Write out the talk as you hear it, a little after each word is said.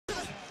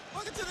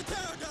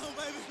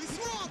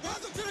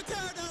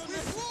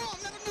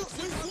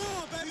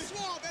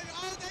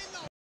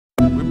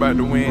about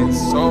to win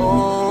so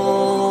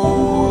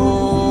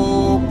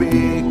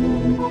big.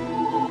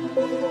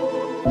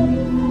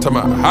 Talking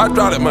about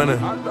hydraulic money.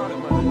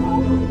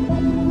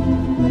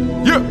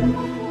 Yeah.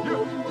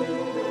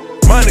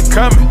 Money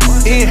coming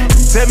in.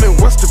 Tell me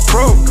what's the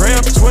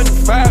program?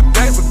 25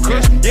 bags of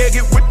kush. Yeah,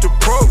 get with the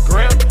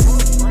program.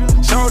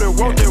 Shorty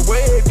want that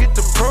wave, get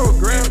the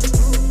program.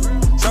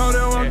 Shorty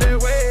want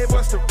that wave,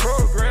 what's the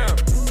program?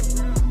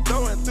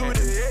 Throwing through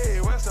the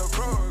air, what's the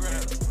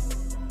program?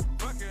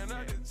 Fucking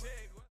up the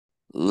check.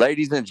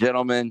 Ladies and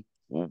gentlemen,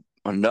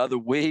 another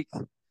week,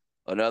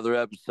 another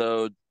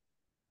episode.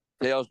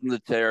 Tales from the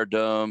Terror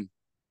Dome.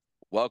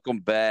 Welcome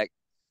back.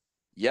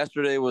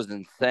 Yesterday was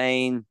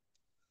insane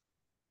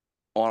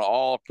on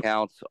all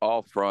counts,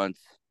 all fronts.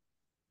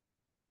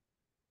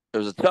 It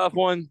was a tough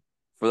one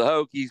for the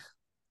Hokies.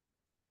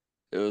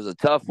 It was a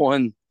tough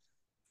one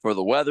for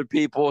the weather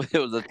people. It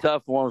was a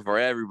tough one for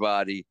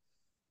everybody.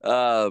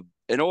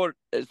 In order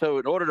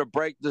to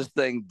break this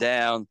thing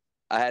down,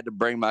 I had to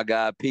bring my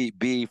guy Pete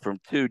B from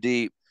Too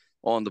Deep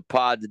on the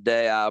pod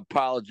today. I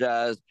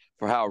apologize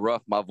for how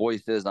rough my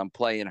voice is. I'm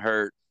playing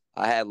hurt.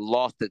 I had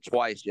lost it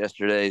twice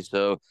yesterday,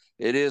 so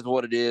it is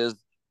what it is.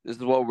 This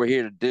is what we're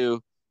here to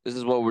do. This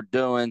is what we're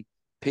doing.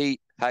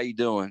 Pete, how you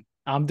doing?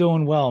 I'm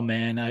doing well,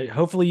 man.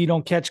 Hopefully you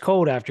don't catch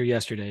cold after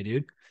yesterday,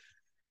 dude.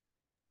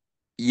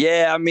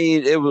 Yeah, I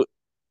mean,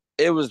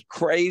 it was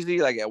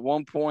crazy. Like at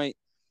one point,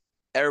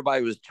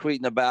 everybody was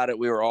tweeting about it.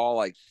 We were all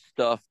like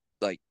stuffed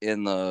like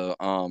in the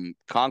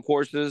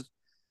concourses.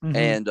 Mhm.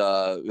 And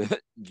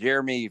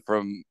Jeremy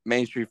from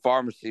Main Street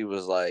Pharmacy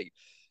was like,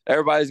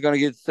 everybody's going to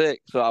get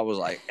sick. So I was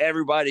like,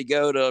 everybody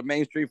go to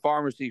Main Street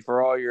Pharmacy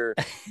for all your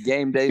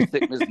game day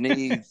sickness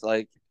needs.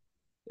 Like,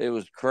 it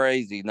was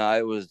crazy. No,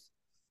 it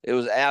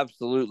was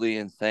absolutely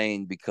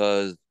insane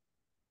because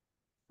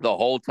the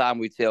whole time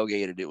we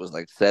tailgated, it was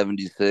like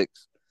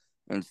 76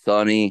 and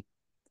sunny,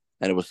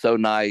 and it was so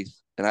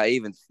nice. And I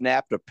even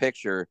snapped a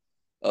picture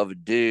of a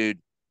dude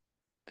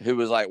who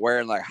was like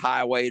wearing like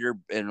high waiter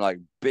and like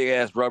big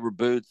ass rubber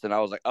boots. And I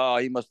was like, oh,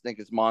 he must think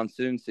it's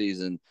monsoon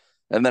season.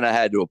 And then I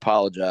had to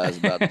apologize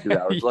about 2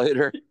 hours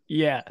later.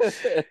 Yeah.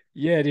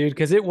 Yeah, dude.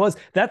 Cause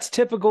that's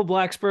typical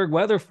Blacksburg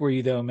weather for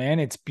you though, man.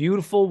 It's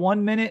beautiful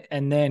 1 minute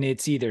and then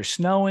it's either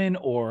snowing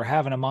or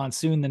having a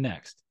monsoon the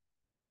next.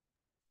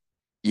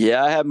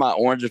 Yeah, I had my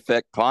orange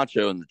effect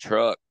poncho in the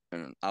truck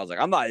and I was like,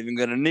 I'm not even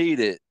going to need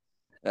it.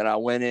 And I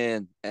went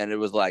in and it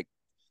was like,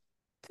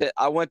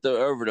 I went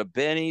over to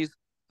Benny's.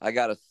 I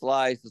got a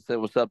slice. I said,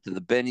 what's up to the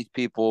Benny's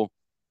people?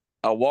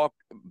 I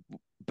walked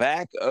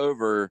back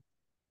over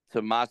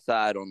to my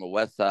side on the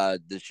west side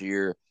this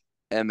year.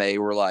 And they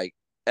were like,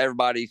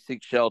 everybody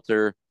seek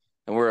shelter.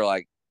 And we were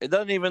like, it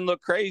doesn't even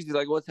look crazy.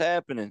 Like, what's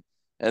happening?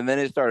 And then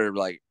it started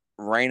like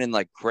raining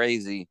like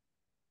crazy.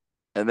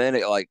 And then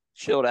it like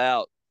chilled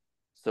out.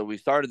 So we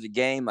started the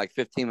game like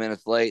 15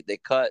 minutes late. They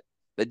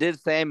did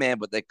Sandman,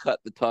 but they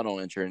cut the tunnel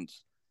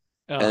entrance.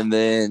 Oh. And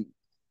then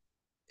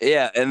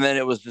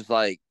it was just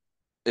like,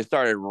 it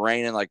started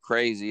raining like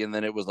crazy. And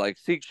then it was like,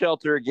 seek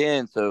shelter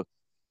again. So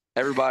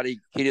everybody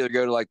could either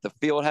go to like the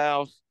field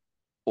house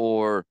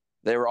or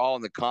they were all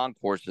in the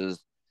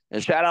concourses.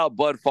 And shout out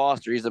Bud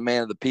Foster. He's a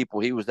man of the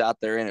people. He was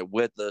out there in it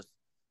with us.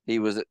 He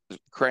was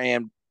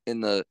crammed in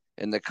the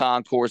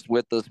concourse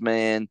with us,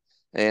 man.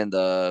 And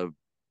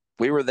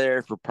we were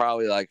there for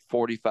probably like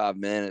 45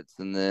 minutes.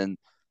 And then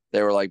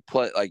they were like,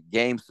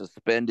 game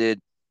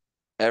suspended.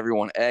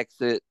 Everyone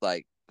exit,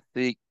 like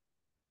seek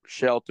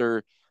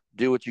shelter,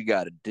 do what you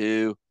got to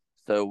do.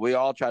 So we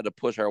all tried to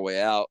push our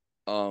way out.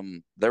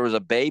 There was a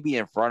baby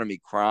in front of me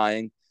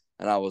crying,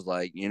 and I was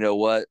like, you know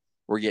what?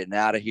 We're getting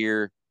out of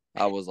here.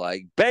 I was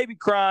like, baby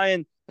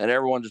crying, and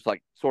everyone just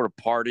like sort of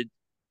parted,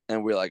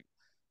 and we like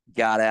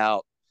got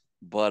out.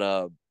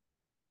 But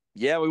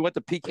yeah, we went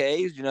to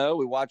PKs.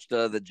 We watched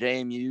the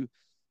JMU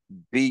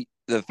beat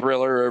the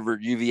Thriller over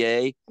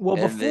UVA. Well,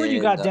 before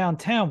you got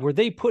downtown, were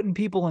they putting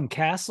people in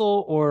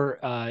Castle or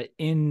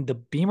in the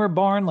Beamer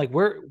barn? Like,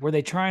 where were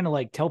they trying to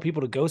like tell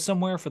people to go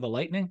somewhere for the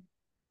Lightning?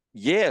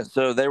 Yeah,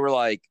 so they were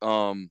like,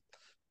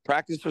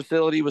 practice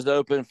facility was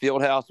open,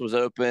 field house was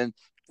open,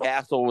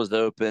 Castle was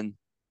open,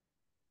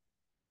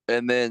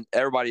 and then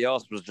everybody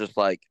else was just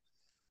like,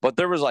 but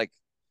there was like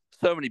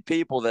so many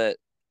people that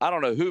I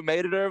don't know who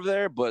made it over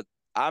there, but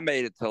I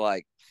made it to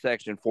like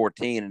section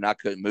 14 and I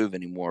couldn't move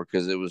anymore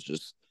because it was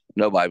just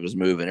nobody was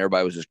moving.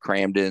 Everybody was just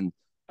crammed in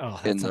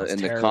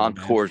the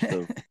concourse.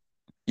 So,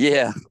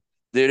 yeah,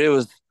 dude,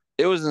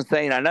 it was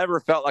insane. I never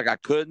felt like I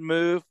couldn't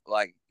move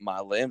like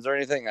my limbs or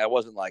anything. I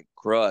wasn't like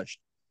crushed,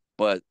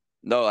 but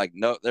no,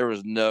 there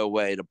was no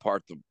way to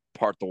part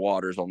the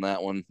waters on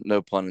that one.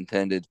 No pun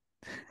intended.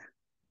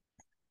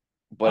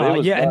 But it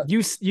was and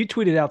you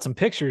tweeted out some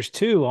pictures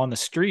too on the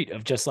street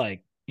of just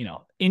like,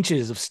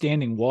 inches of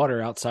standing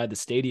water outside the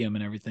stadium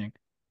and everything.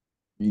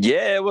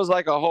 Yeah, it was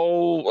like a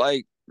whole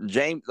like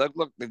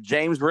look, the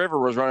James River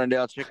was running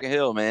down Chicken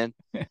Hill, man.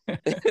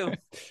 It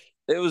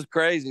was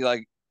crazy.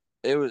 Like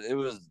it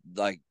was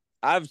like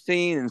I've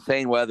seen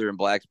insane weather in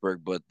Blacksburg,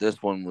 but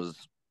this one was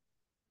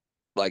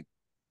like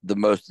the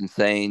most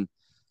insane.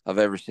 I've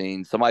ever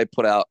seen. Somebody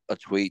put out a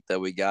tweet that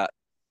we got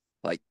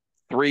like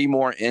 3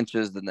 more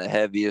inches than the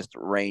heaviest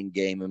rain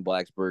game in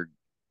Blacksburg,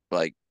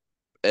 like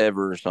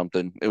ever or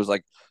something. It was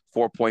like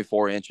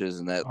 4.4 inches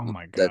in Oh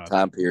my that God.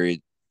 time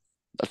period.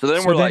 So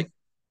then So we're like,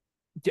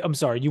 then, I'm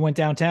sorry, you went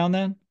downtown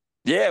then?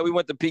 yeah, we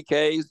went to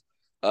PK's.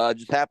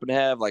 Just happened to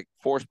have like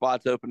 4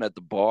 spots open at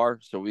the bar,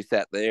 so we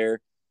sat there.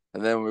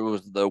 And then it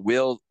was the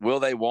will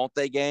they won't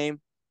they game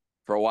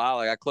for a while.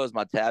 Like I closed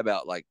my tab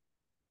out like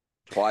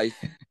twice.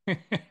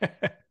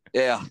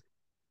 Yeah,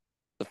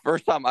 the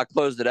first time I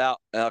closed it out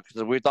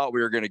because we thought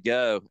we were gonna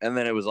go, and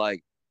then it was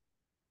like,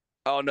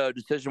 oh no,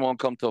 decision won't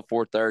come till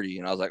 4:30,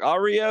 and I was like, I'll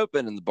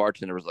reopen, and the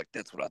bartender was like,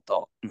 that's what I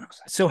thought. And I was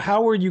like, So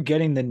how were you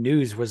getting the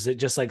news? Was it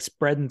just like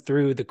spreading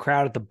through the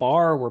crowd at the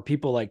bar? Were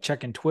people like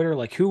checking Twitter?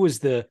 Like who was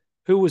the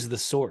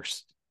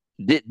source?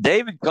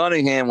 David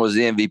Cunningham was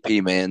the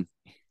MVP, man.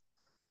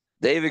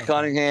 David Okay.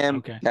 Cunningham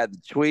Okay. had the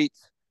tweets.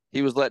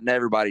 He was letting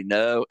everybody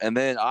know. And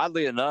then,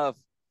 oddly enough,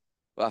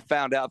 I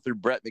found out through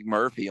Brett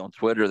McMurphy on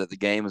Twitter that the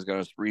game was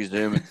going to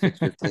resume at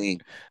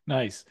 6:15.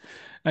 Nice.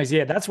 Nice.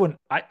 Yeah, that's when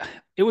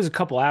it was a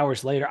couple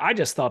hours later. I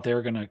just thought they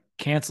were going to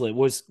cancel it.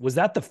 Was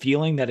that the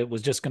feeling that it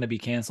was just going to be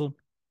canceled?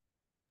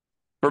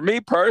 For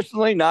me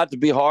personally, not to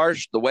be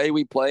harsh, the way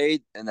we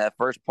played in that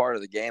first part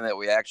of the game that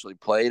we actually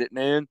played at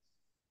noon,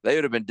 they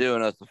would have been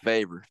doing us a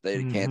favor if they'd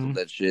have Mm-hmm. canceled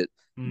that shit.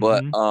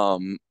 But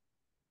Mm-hmm.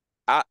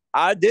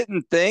 I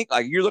didn't think,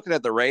 like, you're looking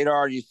at the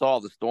radar, you saw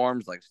the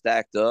storms like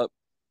stacked up.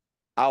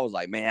 I was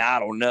like, man, I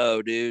don't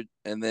know, dude.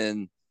 And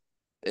then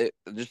it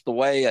just the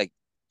way like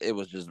it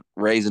was just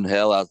raising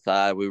hell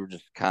outside. We were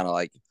just kind of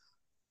like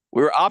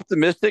we were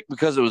optimistic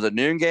because it was a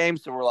noon game,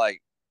 so we're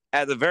like,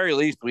 at the very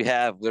least, we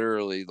have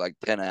literally like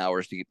 10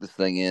 hours to get this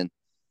thing in.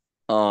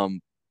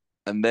 Um,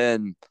 and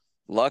then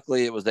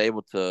luckily it was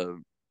able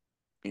to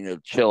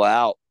chill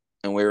out,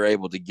 and we were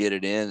able to get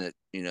it in at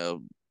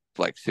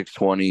like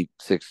 6:20,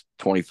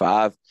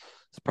 6:25.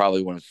 It's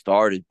probably when it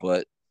started,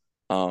 but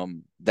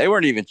they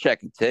weren't even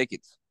checking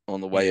tickets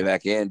on the way Yeah.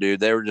 back in, dude.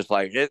 They were just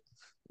like it.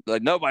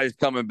 Like nobody's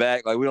coming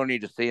back. Like we don't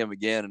need to see him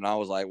again. And I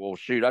was like, well,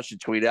 shoot, I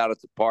should tweet out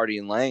it's a party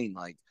in Lane.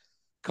 Like,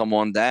 come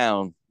on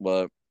down.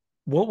 But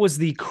What was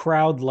the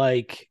crowd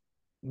like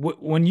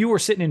when you were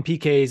sitting in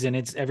PKs and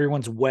it's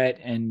everyone's wet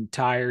and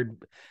tired?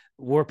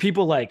 Were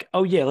people like,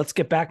 "Oh yeah, let's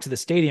get back to the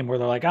stadium," where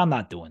they're like, "I'm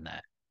not doing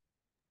that."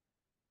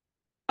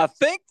 I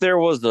think there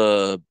was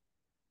a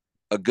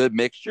good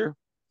mixture.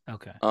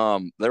 Okay.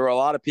 There were a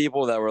lot of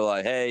people that were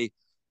like, hey,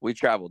 we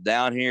traveled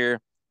down here.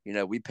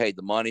 We paid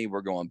the money.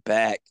 We're going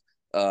back.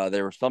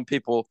 There were some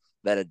people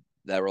that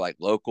were like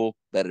local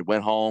that had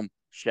went home,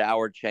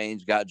 showered,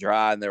 changed, got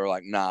dry, and they were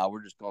like, nah,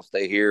 we're just gonna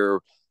stay here.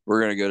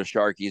 We're gonna go to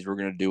Sharky's. We're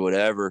gonna do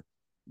whatever.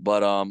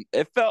 But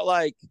it felt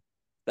like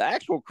the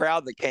actual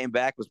crowd that came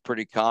back was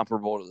pretty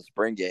comparable to the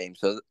spring game.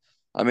 So,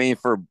 I mean,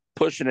 for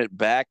pushing it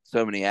back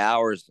so many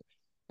hours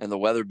and the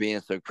weather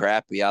being so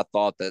crappy, I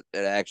thought that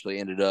it actually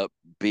ended up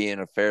being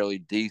a fairly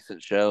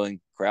decent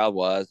showing crowd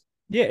wise.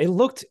 Yeah, it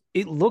looked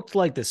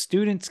like the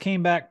students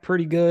came back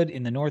pretty good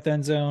in the north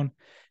end zone.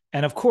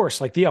 And of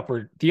course, like the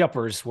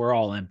uppers were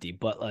all empty,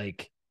 but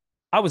like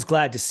I was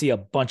glad to see a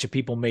bunch of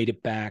people made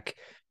it back.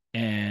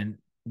 And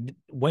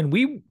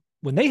when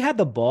they had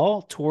the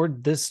ball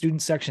toward this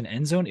student section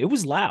end zone, it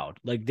was loud.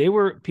 Like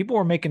people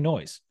were making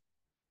noise.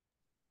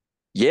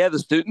 Yeah, the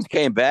students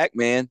came back,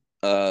 man.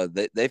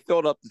 They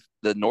filled up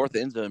the north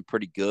end zone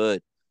pretty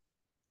good.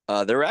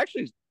 There were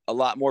actually a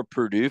lot more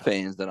Purdue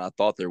fans than I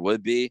thought there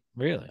would be,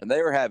 Really? and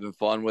they were having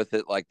fun with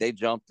it. Like they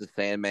jumped to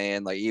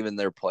Sandman, like even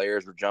their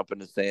players were jumping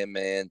to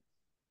Sandman,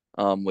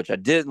 which I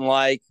didn't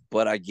like,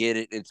 but I get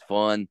it. It's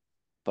fun.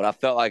 But I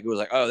felt like it was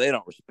like, oh, they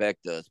don't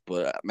respect us,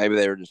 but maybe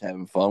they were just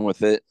having fun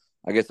with it.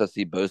 I guess I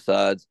see both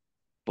sides.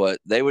 But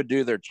they would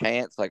do their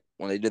chants like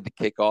when they did the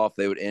kickoff,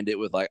 they would end it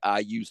with like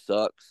 "IU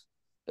sucks."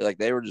 Like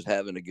they were just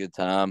having a good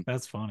time.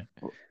 That's funny.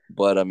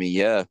 But I mean,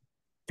 yeah,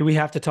 Do we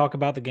have to talk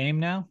about the game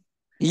now?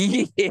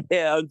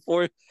 yeah.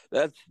 Unfortunately,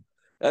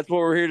 that's what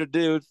we're here to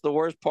do. It's the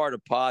worst part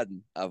of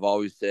podding. I've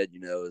always said,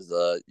 is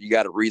you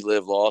got to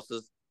relive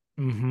losses.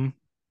 Mm-hmm.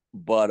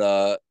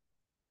 But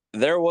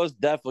there was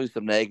definitely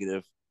some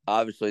negative.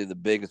 Obviously, the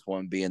biggest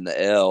one being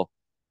the L.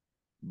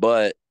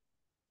 But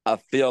I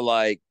feel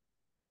like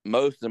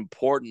most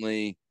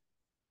importantly,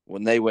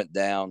 when they went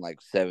down like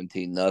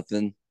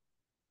 17-0,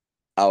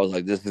 I was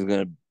like,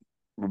 we're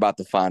about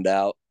to find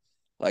out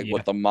like Yeah.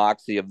 what the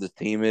moxie of this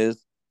team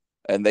is.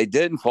 And they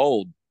didn't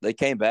fold. They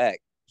came back.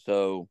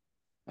 So,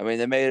 I mean,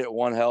 they made it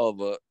one hell of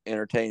a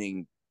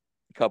entertaining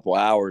couple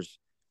hours.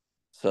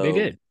 They So,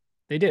 did.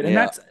 They did. And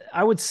yeah,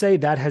 I would say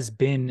that has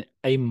been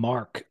a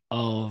mark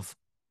of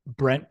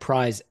Brent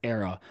Pry's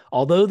era.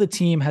 Although the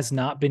team has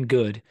not been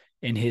good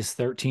in his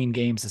 13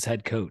 games as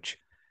head coach,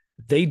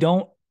 they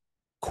don't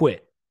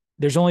quit.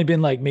 There's only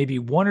been like maybe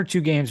one or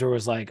two games where it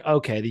was like,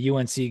 okay, the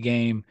UNC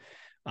game,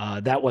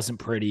 that wasn't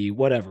pretty,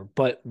 whatever.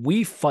 But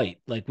we fight.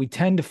 Like we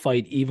tend to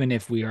fight even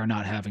if we are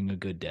not having a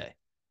good day.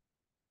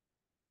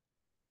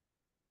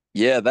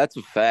 yeah, that's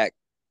a fact.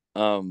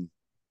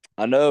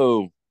 I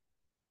know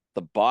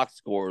the box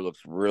score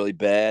looks really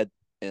bad.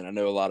 and I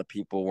know a lot of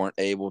people weren't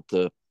able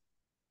to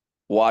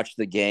watch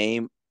the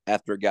game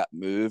after it got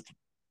moved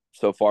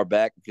so far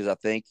back because I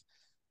think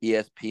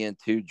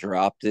ESPN2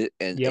 dropped it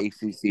and Yep.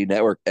 ACC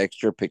Network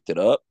Extra picked it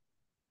up.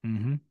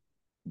 Mm-hmm.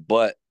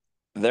 But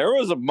there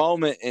was a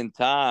moment in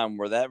time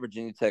where that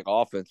Virginia Tech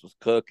offense was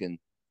cooking.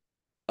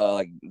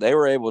 Like they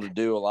were able to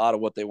do a lot of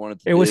what they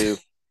wanted to It was do.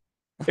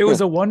 it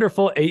was a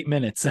wonderful 8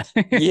 minutes.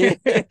 Yeah,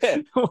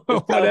 it's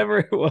Whatever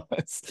it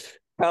was.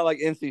 kind of like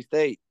NC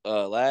State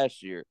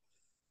last year.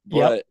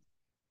 Yep. But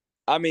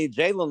I mean,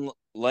 Jalen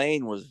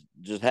Lane was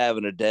just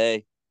having a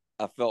day.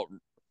 I felt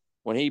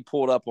when he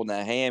pulled up on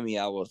that hammy,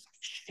 I was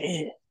like,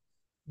 shit.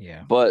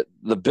 Yeah. But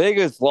the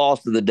biggest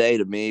loss of the day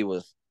to me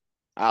was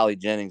Ollie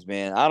Jennings,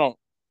 man. I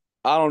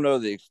don't know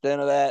the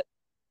extent of that,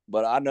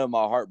 but I know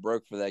my heart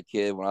broke for that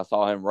kid when I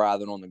saw him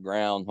writhing on the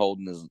ground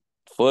holding his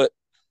foot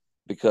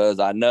because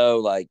I know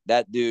like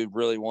that dude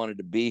really wanted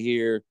to be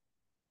here.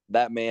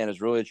 That man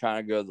is really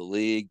trying to go to the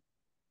league.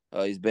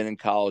 He's been in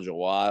college a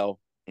while.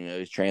 You know,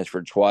 he's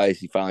transferred twice.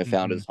 He finally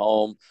found his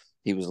home.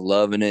 He was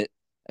loving it.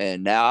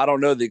 And now I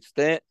don't know the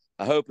extent.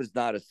 I hope it's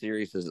not as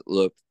serious as it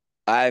looked.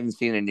 I haven't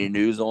seen any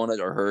news on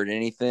it or heard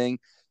anything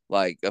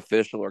like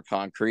official or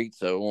concrete,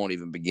 so I won't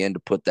even begin to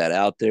put that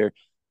out there.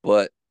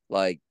 But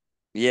like,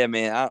 yeah,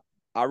 man,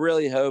 I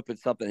really hope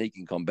it's something he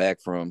can come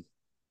back from.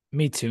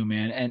 Me too,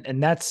 man.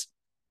 And that's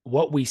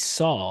what we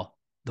saw.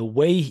 The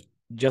way,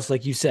 just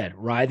like you said,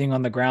 writhing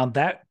on the ground,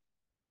 that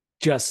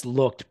just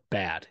looked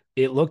bad.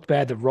 It looked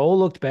bad. The roll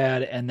looked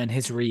bad, and then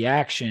his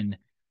reaction,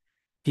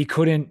 he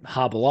couldn't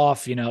hobble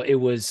off. It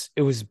was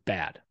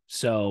bad.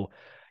 So,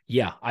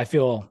 yeah, I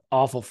feel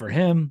awful for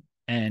him.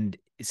 And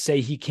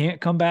say he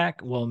can't come back,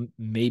 well,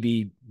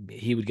 maybe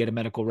he would get a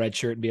medical red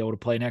shirt and be able to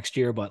play next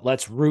year. But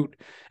let's root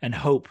and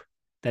hope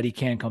that he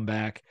can come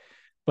back.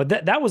 But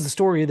that was the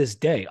story of this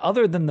day.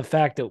 Other than the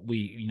fact that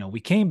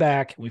we came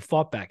back, we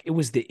fought back. It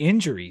was the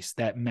injuries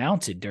that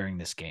mounted during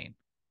this game.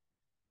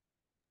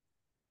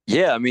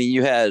 Yeah, I mean,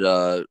 you had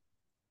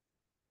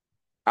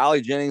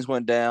Ollie Jennings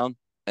went down,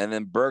 and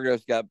then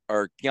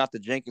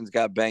Keontae Jenkins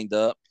got banged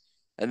up,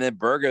 and then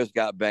Burgos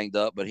got banged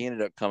up, but he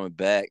ended up coming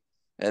back.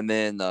 And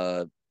then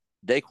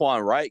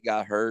Daquan Wright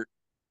got hurt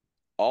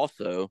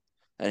also,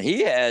 and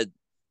he had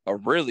a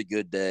really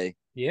good day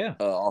Yeah.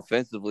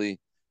 offensively.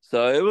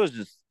 So it was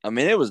just, I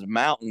mean, it was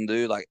mountain,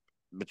 dude. Like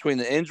between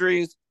the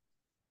injuries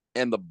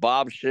and the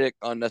Bob Schick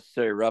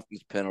unnecessary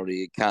roughness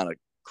penalty, it kind of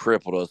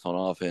crippled us on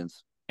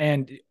offense.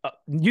 And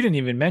you didn't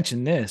even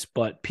mention this,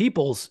 but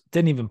Peoples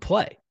didn't even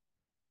play.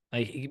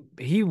 Like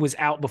he was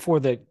out before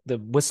the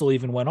whistle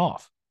even went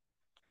off.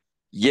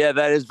 Yeah,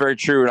 that is very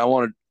true.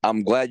 And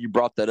I'm glad you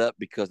brought that up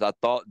because I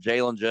thought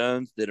Jalen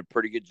Jones did a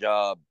pretty good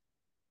job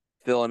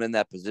filling in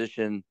that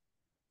position.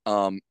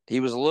 He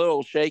was a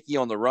little shaky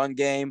on the run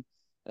game.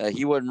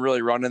 He wouldn't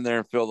really run in there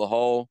and fill the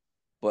hole,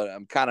 but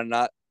I'm kind of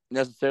not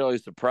necessarily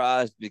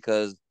surprised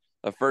because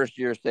a first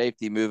year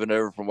safety moving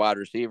over from wide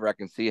receiver, I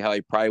can see how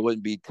he probably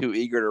wouldn't be too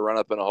eager to run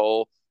up in a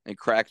hole and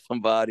crack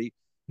somebody.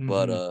 Mm-hmm.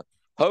 But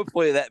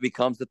hopefully that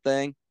becomes the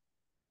thing.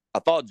 I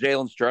thought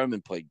Jalen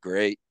Stroman played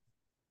great.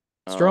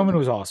 Stroman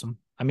was awesome.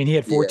 I mean, he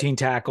had 14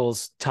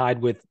 tackles,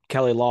 tied with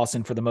Kelly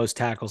Lawson for the most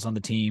tackles on the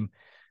team.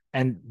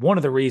 And one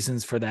of the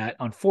reasons for that,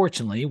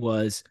 unfortunately,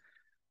 was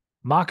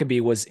Maccabee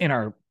was in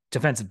our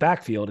defensive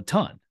backfield a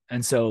ton.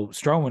 And so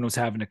Stroman was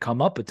having to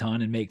come up a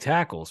ton and make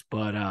tackles.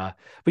 But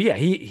yeah,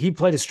 he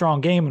played a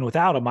strong game, and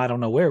without him, I don't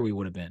know where we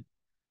would have been.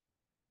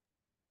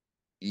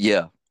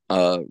 Yeah.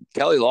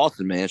 Kelly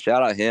Lawson, man,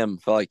 shout out him.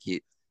 I felt like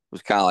he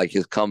was kind of like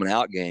his coming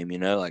out game,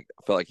 like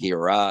I felt like he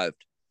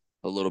arrived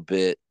a little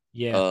bit.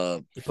 Yeah.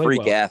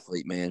 Freak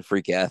athlete, man.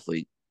 Freak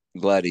athlete.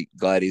 Glad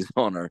he's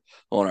on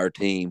our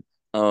team.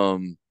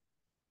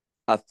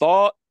 I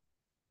thought,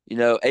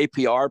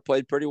 APR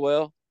played pretty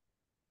well.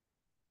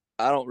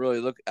 I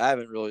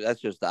haven't really,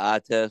 that's just the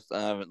eye test. I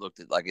haven't looked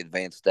at like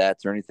advanced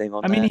stats or anything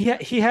on that. I mean,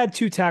 he had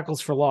 2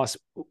 tackles for loss.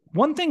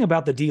 One thing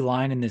about the D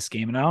line in this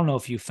game, and I don't know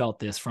if you felt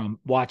this from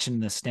watching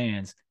the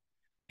stands,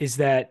 is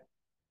that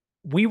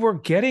we were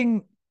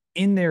getting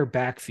in their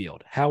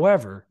backfield.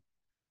 However,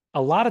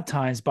 a lot of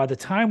times by the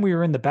time we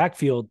were in the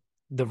backfield,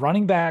 the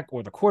running back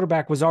or the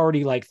quarterback was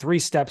already like 3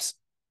 steps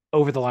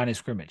over the line of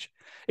scrimmage.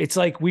 It's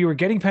like we were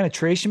getting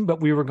penetration,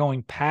 but we were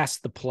going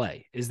past the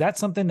play. Is that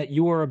something that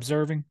you were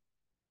observing?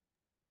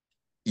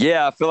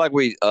 Yeah, I feel like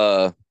we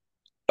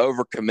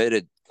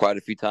overcommitted quite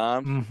a few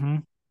times. Mm-hmm.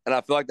 And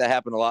I feel like that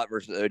happened a lot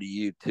versus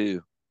ODU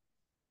too.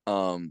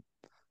 I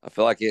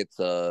feel like it's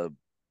I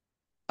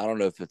don't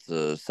know if it's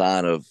a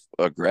sign of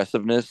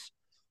aggressiveness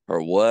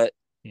or what.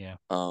 Yeah.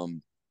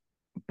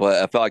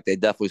 But I felt like they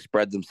definitely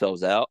spread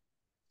themselves out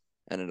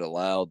and it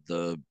allowed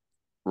the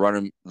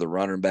running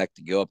back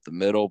to go up the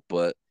middle.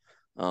 But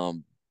I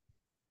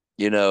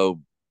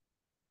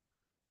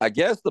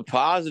guess the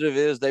positive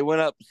is they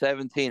went up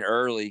 17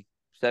 early,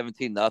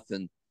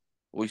 17-0.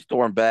 We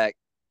stormed back.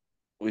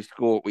 We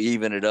scored. We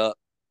evened it up.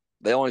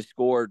 They only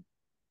scored.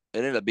 It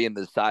ended up being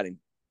the deciding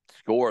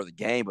score of the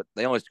game, but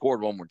they only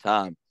scored one more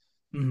time.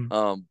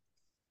 Mm-hmm.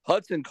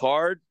 Hudson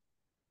Card,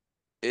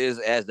 is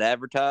as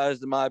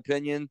advertised, in my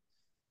opinion.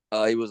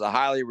 He was a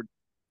highly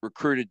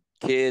recruited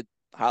kid,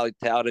 highly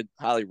touted,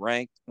 highly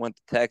ranked, went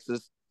to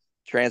Texas,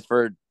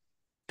 transferred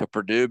to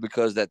Purdue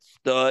because that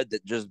stud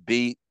that just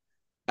beat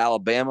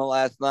Alabama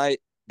last night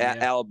at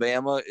Yeah.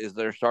 Alabama is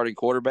their starting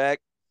quarterback.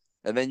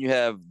 And then you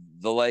have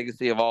the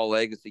legacy of all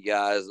legacy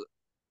guys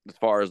as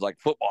far as like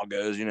football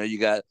goes. You know, you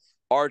got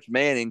Arch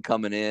Manning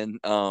coming in.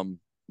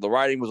 The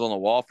writing was on the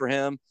wall for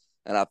him,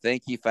 and I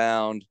think he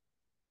found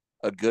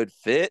a good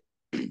fit.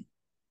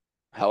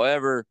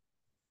 However,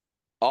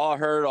 all I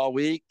heard all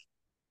week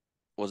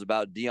was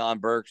about Deion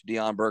Burks,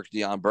 Deion Burks,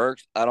 Deion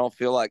Burks. I don't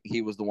feel like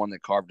he was the one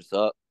that carved us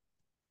up.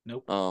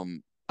 Nope.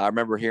 I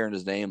remember hearing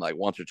his name like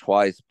once or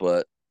twice,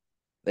 but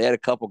they had a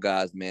couple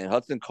guys, man.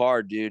 Hudson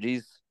Card, dude,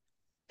 he's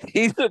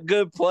a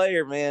good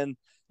player, man.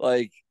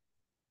 Like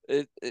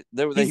he's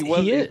not a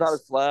He is.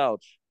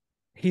 slouch.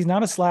 He's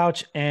not a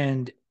slouch,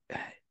 and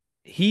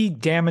he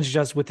damaged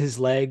us with his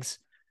legs,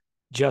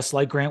 just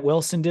like Grant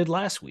Wilson did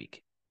last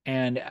week.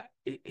 And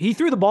he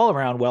threw the ball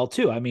around well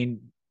too. I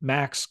mean,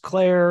 Max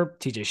Clare,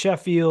 TJ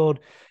Sheffield,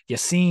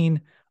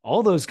 Yassine,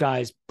 all those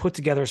guys put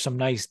together some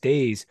nice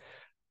days,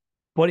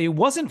 but it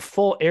wasn't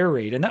full air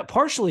raid. And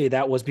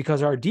that was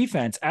because our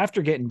defense,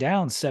 after getting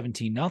down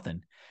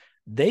 17-0,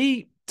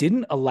 they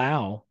didn't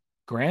allow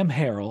Graham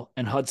Harrell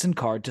and Hudson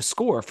Card to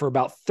score for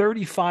about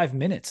 35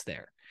 minutes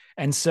there.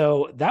 And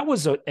so that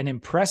was an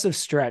impressive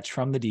stretch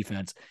from the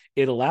defense.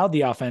 It allowed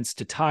the offense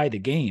to tie the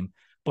game.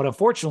 But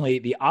unfortunately,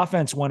 the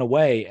offense went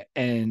away,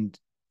 and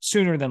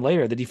sooner than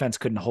later, the defense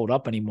couldn't hold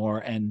up anymore,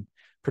 and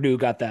Purdue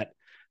got that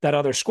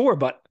other score.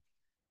 But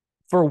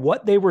for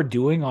what they were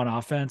doing on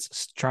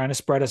offense, trying to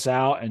spread us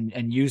out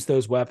and use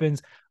those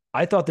weapons,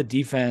 I thought the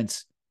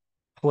defense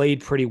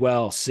played pretty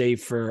well,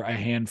 save for a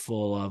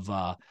handful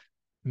of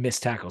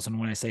missed tackles. And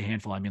when I say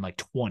handful, I mean like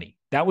 20.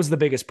 That was the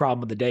biggest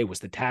problem of the day, was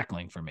the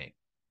tackling for me.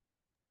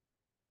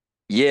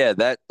 Yeah,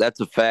 that's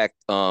a fact.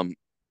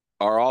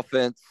 Our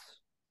offense,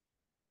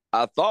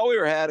 I thought we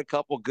had a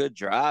couple good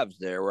drives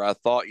there where I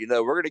thought,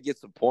 we're going to get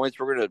some points.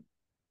 We're going to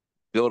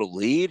build a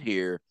lead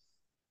here.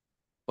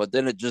 But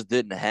then it just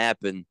didn't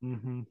happen.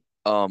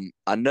 Mm-hmm.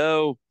 I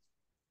know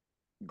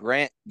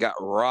Grant got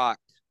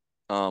rocked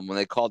when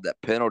they called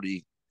that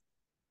penalty,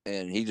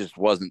 and he just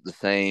wasn't the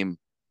same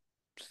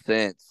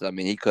since. I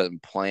mean, he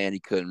couldn't plan. He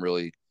couldn't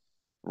really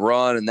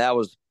run, and that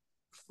was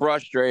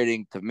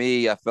frustrating to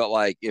me. I felt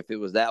like if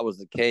that was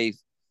the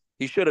case,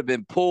 he should have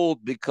been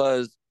pulled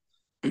because,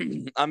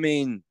 I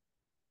mean,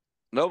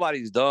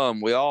 nobody's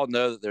dumb. We all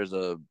know that there's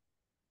a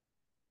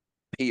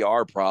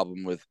PR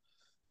problem with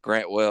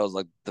Grant Wells.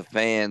 Like, the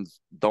fans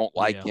don't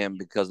like him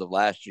because of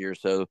last year.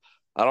 So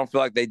I don't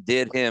feel like they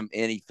did him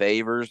any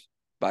favors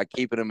by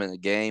keeping him in the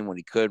game when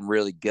he couldn't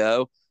really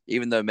go,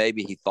 even though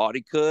maybe he thought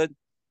he could.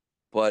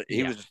 But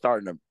he was just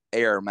starting to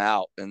air him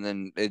out, and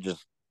then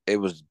it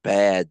was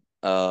bad.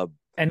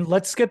 And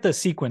let's get the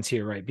sequence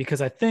here right,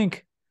 because I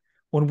think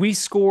when we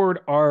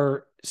scored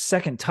our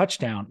second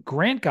touchdown,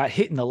 Grant got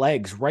hit in the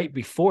legs right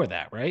before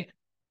that, right?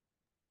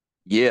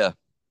 Yeah.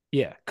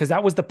 Yeah, because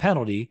that was the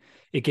penalty.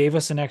 It gave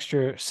us an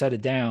extra set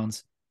of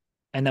downs,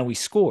 and then we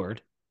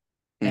scored.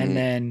 Mm-hmm. And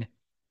then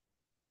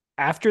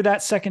after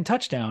that second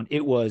touchdown,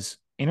 it was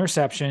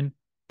interception,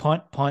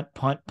 punt,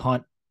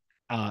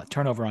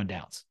 turnover on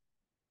downs.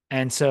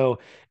 And so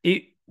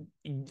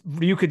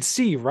you could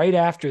see right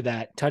after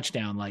that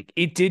touchdown, like,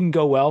 it didn't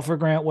go well for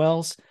Grant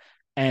Wells,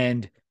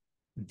 and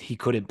he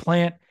couldn't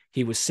plant.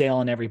 He was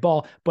sailing every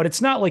ball, but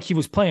it's not like he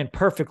was playing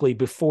perfectly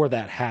before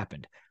that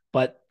happened.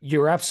 But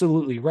you're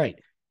absolutely right.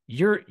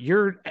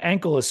 Your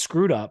ankle is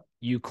screwed up.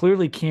 You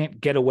clearly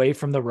can't get away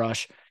from the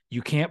rush.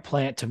 You can't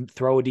plant to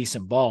throw a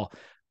decent ball.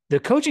 The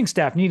coaching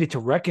staff needed to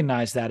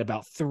recognize that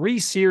about 3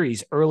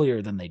 series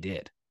earlier than they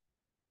did.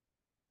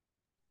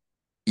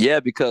 Yeah,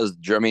 because,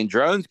 I mean,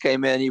 Drones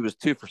came in, he was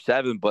 2 for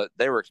 7, but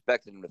they were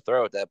expecting him to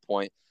throw at that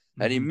point.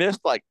 And he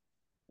missed like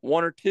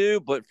 1 or 2,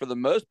 but for the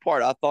most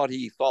part, I thought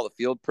he saw the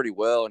field pretty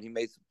well and he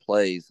made some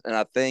plays. And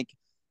I think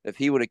if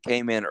he would have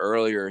came in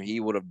earlier, he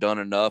would have done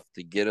enough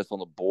to get us on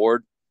the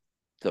board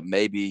to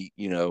maybe,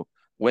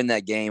 win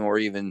that game or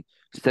even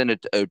send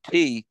it to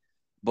OT.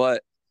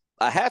 But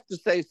I have to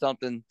say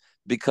something,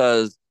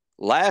 because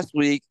last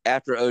week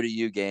after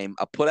ODU game,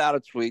 I put out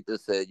a tweet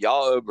that said,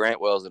 y'all owe Grant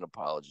Wells an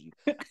apology.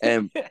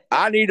 And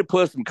I need to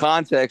put some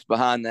context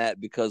behind that,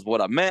 because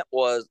what I meant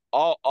was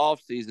all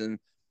offseason,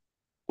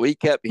 we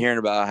kept hearing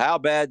about how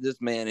bad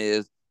this man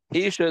is.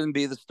 He shouldn't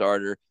be the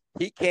starter.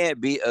 He can't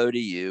beat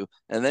ODU.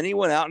 And then he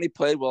went out and he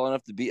played well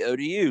enough to beat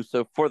ODU.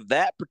 So for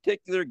that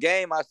particular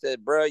game, I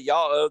said, bro,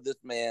 y'all owe this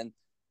man,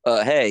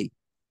 hey,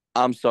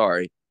 I'm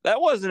sorry. That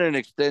wasn't an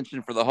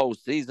extension for the whole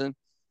season.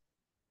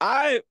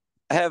 I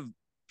have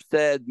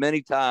said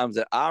many times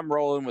that I'm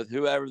rolling with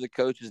whoever the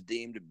coach is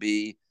deemed to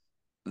be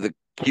the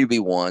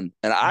QB1.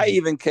 And I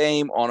even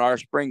came on our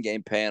spring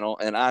game panel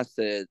and I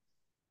said,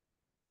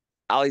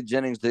 Ollie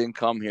Jennings didn't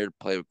come here to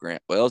play with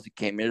Grant Wells. He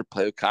came here to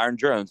play with Kyron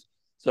Jones.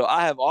 So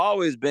I have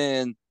always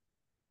been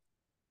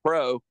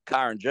pro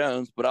Kyron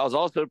Jones, but I was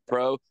also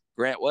pro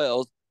Grant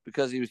Wells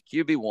because he was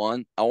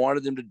QB1. I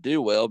wanted them to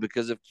do well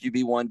because if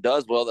QB1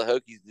 does well, the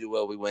Hokies do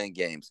well, we win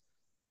games.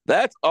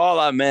 That's all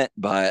I meant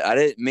by it. I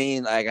didn't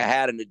mean like I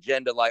had an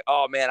agenda like,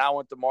 oh man, I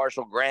went to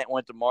Marshall, Grant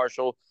went to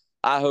Marshall.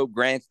 I hope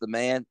Grant's the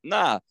man.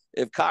 Nah,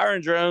 if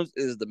Kyron Jones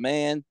is the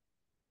man,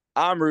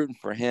 I'm rooting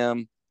for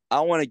him.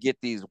 I want to get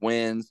these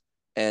wins.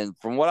 And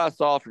from what I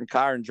saw from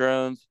Kyron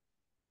Jones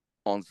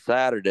on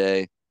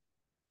Saturday,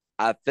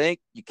 I think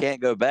you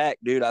can't go back,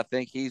 dude. I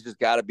think he's just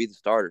got to be the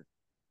starter.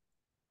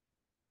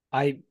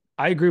 I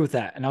agree with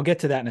that, and I'll get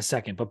to that in a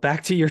second. But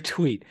back to your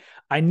tweet.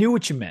 I knew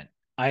what you meant.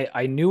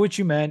 I knew what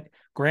you meant.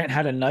 Grant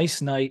had a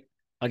nice night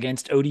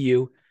against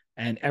ODU,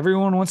 and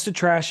everyone wants to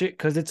trash it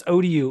because it's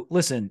ODU.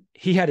 Listen,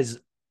 he had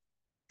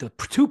the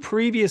two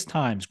previous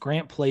times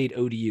Grant played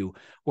ODU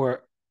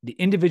were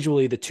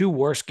individually the two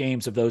worst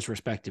games of those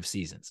respective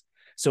seasons.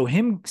 So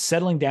him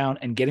settling down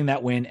and getting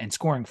that win and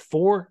scoring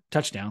 4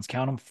 touchdowns,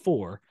 count them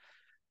 4,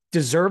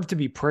 deserved to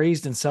be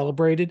praised and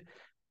celebrated.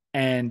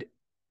 And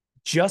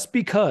just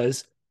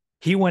because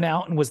he went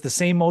out and was the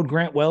same old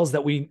Grant Wells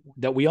that we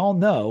all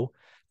know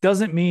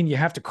doesn't mean you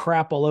have to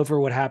crap all over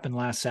what happened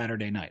last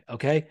Saturday night.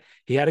 Okay.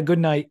 He had a good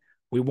night.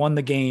 We won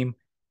the game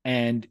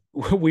and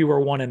we were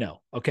 1-0.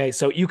 Okay.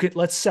 So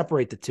let's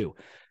separate the two.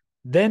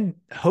 Then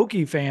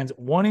Hokie fans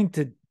wanting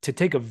to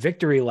take a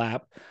victory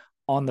lap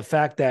on the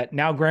fact that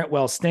now Grant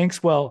Wells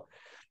stinks. Well,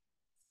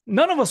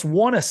 none of us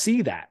want to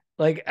see that.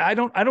 Like, I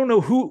don't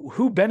know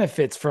who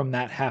benefits from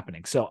that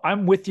happening. So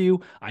I'm with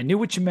you. I knew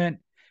what you meant.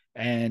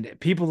 And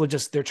people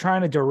they're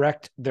trying to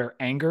direct their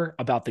anger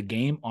about the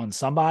game on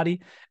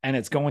somebody, and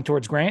it's going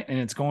towards Grant, and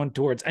it's going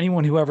towards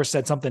anyone who ever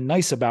said something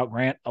nice about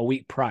Grant a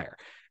week prior.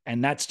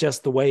 And that's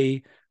just the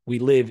way we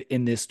live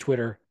in this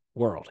Twitter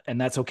world.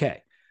 And that's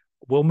okay.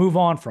 We'll move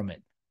on from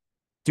it.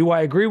 Do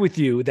I agree with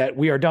you that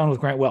we are done with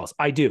Grant Wells?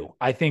 I do.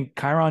 I think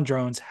Kyron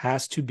Jones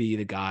has to be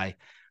the guy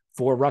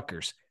for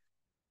Rutgers.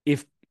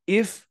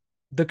 If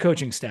the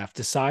coaching staff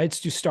decides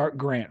to start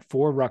Grant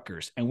for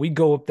Rutgers and we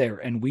go up there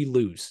and we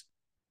lose,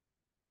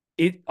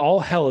 all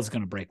hell is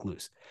going to break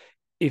loose.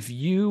 If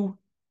you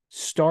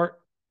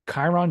start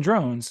Kyron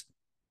Jones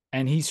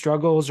and he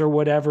struggles or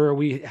whatever,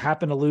 we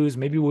happen to lose,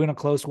 maybe we win a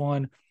close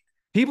one,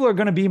 people are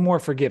going to be more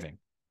forgiving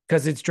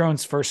because it's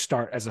Jones' first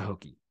start as a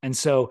Hokie. And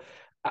so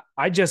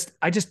I just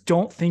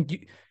don't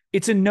think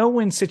it's a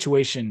no-win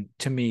situation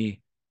to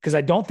me because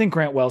I don't think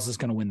Grant Wells is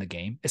going to win the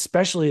game,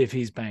 especially if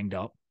he's banged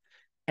up.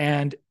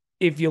 And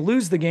if you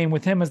lose the game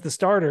with him as the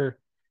starter,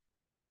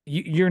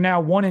 you're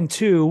now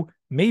 1-2,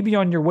 maybe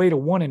on your way to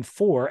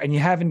 1-4, and you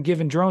haven't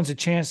given Jones a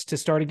chance to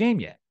start a game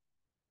yet.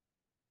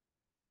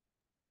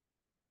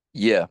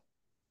 Yeah,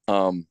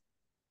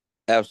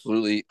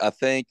 absolutely. I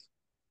think,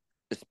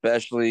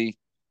 especially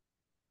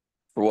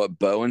for what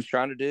Bowen's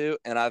trying to do,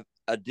 and I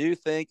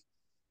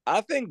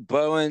think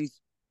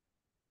Bowen's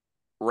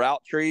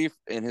route tree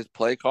and his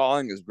play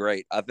calling is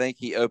great. I think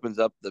he opens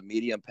up the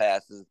medium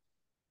passes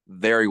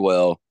very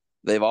well.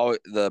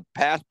 The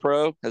pass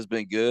pro has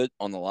been good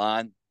on the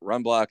line.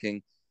 Run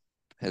blocking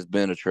has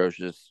been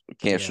atrocious. We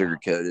can't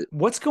sugarcoat it.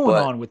 What's going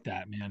on with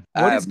that, man?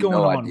 What is going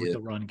on with the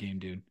run game,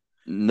 dude?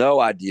 No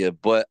idea,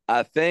 but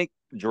I think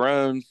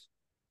drones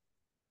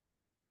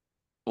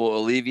will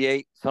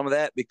alleviate some of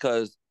that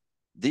because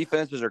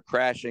defenses are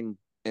crashing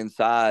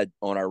inside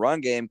on our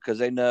run game because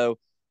they know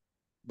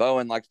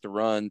Bowen likes to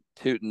run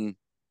tooting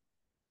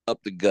up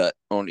the gut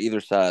on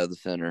either side of the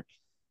center.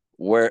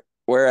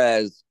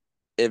 Whereas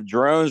if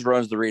Drones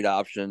runs the read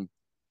option,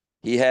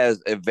 he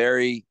has a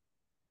very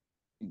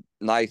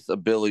nice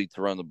ability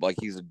to run the ball. Like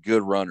he's a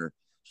good runner.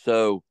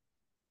 So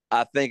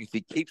I think if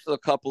he keeps a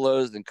couple of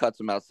those and cuts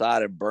them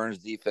outside and burns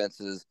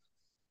defenses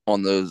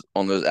on those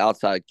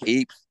outside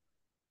keeps,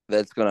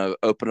 that's going to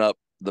open up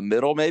the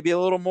middle maybe a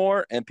little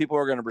more, and people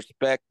are going to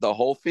respect the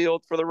whole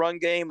field for the run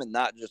game and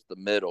not just the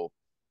middle.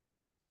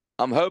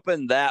 I'm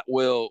hoping that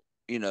will,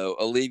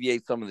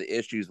 alleviate some of the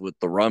issues with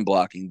the run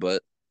blocking.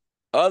 But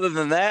other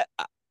than that,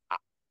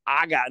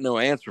 I got no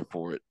answer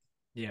for it.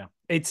 Yeah.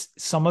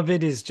 Some of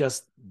it is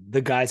just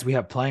the guys we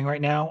have playing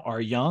right now are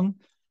young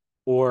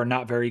or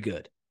not very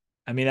good.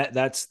 I mean,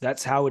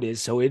 that's how it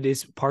is. So it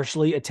is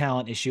partially a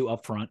talent issue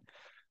up front,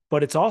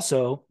 but it's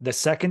also the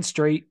second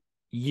straight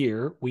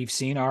year we've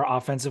seen our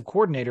offensive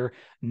coordinator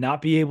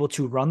not be able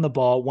to run the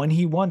ball when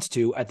he wants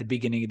to at the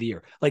beginning of the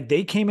year. Like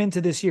they came into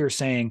this year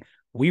saying,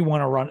 we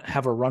want to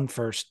have a run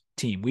first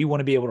team. We want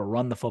to be able to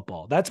run the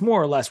football. That's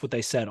more or less what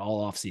they said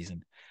all off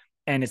season.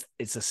 And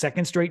it's the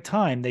second straight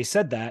time they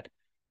said that,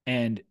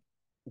 and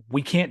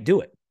we can't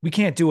do it. We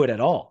can't do it at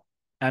all.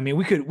 I mean,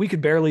 we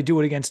could barely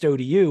do it against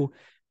ODU,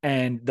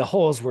 and the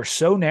holes were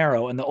so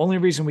narrow. And the only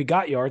reason we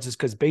got yards is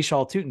because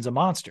Bayshal Tutin's a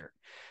monster.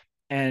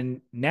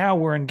 And now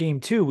we're in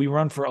game 2. We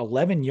run for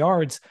 11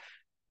 yards.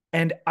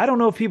 And I don't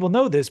know if people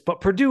know this,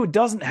 but Purdue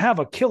doesn't have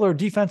a killer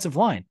defensive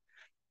line.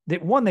 They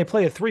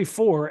play a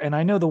 3-4, and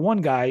I know the one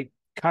guy,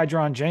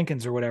 Kydron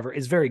Jenkins or whatever,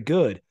 is very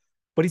good,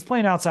 but he's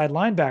playing outside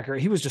linebacker.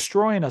 He was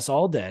destroying us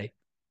all day,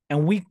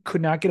 and we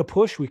could not get a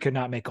push. We could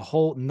not make a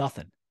hole,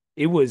 nothing.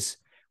 It was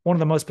one of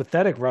the most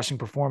pathetic rushing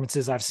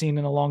performances I've seen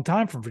in a long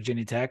time from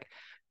Virginia Tech.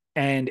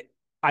 And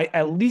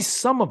at least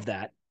some of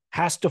that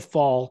has to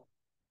fall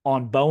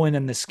on Bowen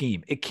and the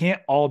scheme. It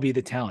can't all be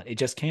the talent. It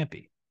just can't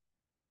be.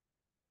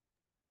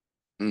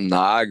 No,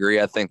 I agree.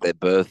 I think they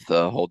both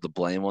hold the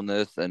blame on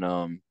this. And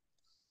I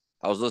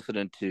was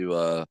listening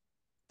to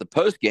the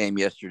post game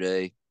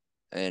yesterday,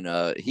 and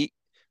he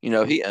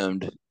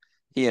owned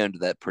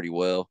that pretty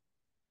well.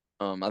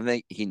 I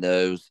think he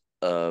knows.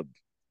 I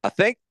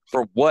think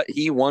for what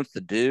he wants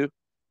to do,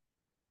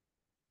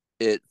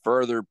 it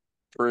further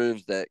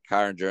proves that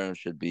Kyron Jones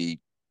should be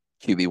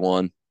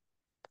QB1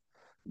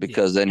 Yeah.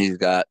 because then he's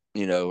got,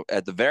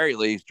 at the very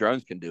least,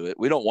 Jones can do it.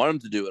 We don't want him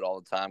to do it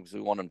all the time because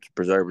we want him to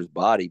preserve his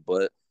body,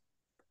 but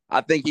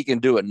I think he can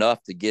do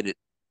enough to get it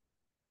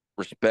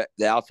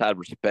the outside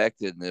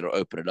respected, and it'll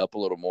open it up a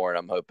little more. And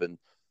I'm hoping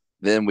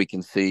then we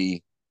can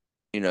see,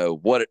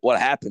 what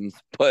happens.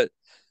 But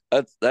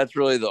that's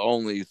really the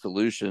only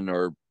solution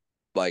or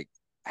like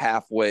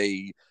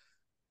halfway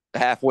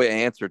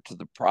answer to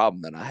the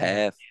problem that I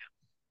have.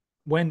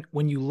 When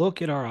you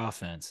look at our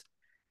offense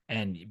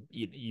and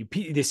you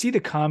see the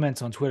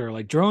comments on Twitter,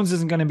 like Jones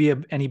isn't going to be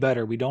any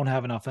better. We don't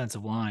have an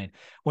offensive line.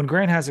 When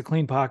Grant has a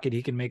clean pocket,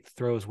 he can make the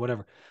throws,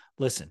 whatever.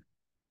 Listen,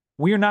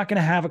 we are not going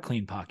to have a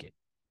clean pocket.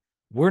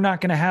 We're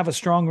not going to have a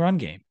strong run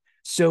game.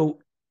 So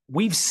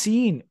we've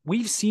seen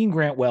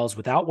Grant Wells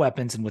without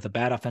weapons and with a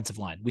bad offensive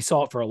line. We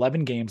saw it for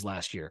 11 games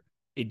last year.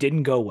 It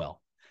didn't go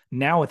well.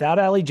 Now without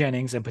Allie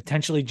Jennings and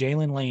potentially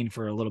Jalen Lane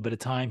for a little bit of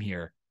time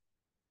here,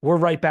 we're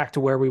right back to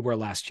where we were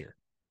last year.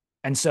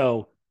 And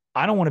so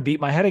I don't want to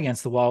beat my head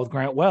against the wall with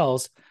Grant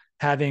Wells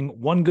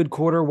having one good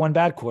quarter, one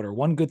bad quarter,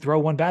 one good throw,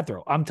 one bad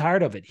throw. I'm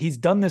tired of it. He's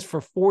done this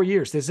for 4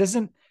 years. This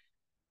isn't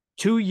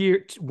 2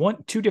 years,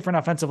 two different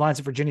offensive lines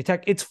at Virginia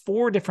Tech. It's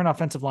 4 different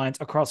offensive lines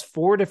across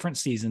 4 different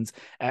seasons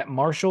at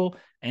Marshall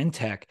and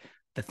Tech.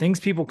 The things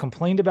people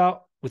complained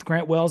about with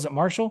Grant Wells at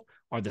Marshall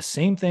are the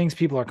same things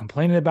people are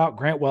complaining about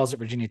Grant Wells at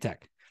Virginia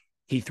Tech.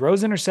 He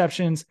throws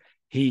interceptions.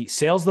 He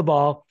sails the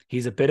ball.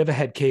 He's a bit of a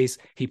head case.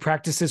 He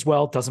practices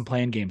well, doesn't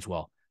play in games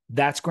well.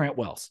 That's Grant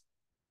Wells.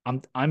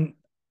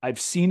 I've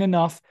seen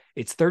enough.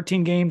 It's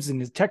 13 games in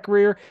his Tech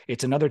career.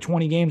 It's another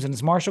 20 games in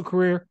his Marshall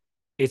career.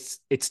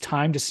 It's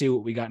time to see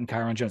what we got in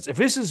Kyron Jones. If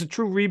this is a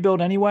true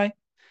rebuild anyway,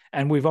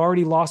 and we've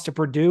already lost to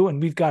Purdue and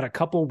we've got a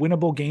couple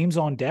winnable games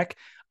on deck,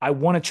 I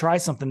want to try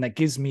something that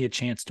gives me a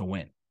chance to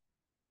win.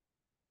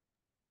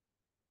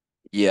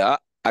 Yeah,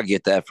 I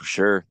get that for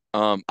sure.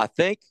 I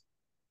think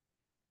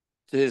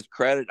to his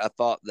credit, I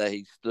thought that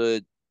he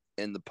stood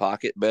in the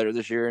pocket better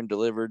this year and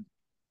delivered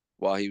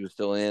while he was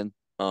still in.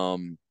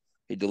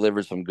 He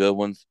delivered some good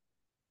ones,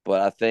 but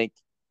I think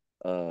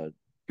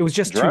it was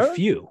just too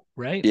few,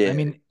 right? Yeah, I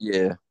mean,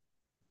 yeah.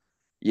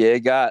 It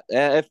got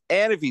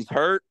if he's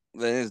hurt,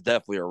 then it's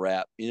definitely a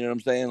wrap. You know what I'm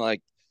saying?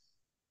 Like,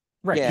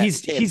 right?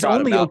 He's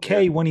only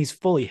okay when he's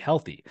fully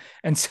healthy,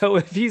 and so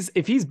if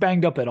he's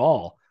banged up at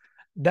all,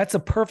 that's a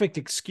perfect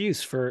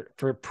excuse for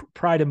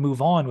Pry to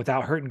move on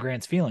without hurting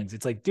Grant's feelings.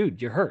 It's like,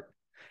 dude, you're hurt.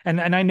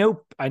 And I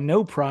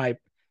know Pry,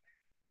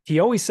 he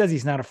always says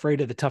he's not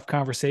afraid of the tough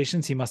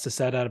conversations. He must have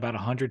said that about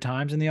 100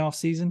 times in the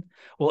offseason.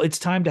 Well, it's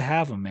time to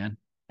have them, man.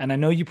 And I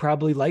know you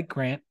probably like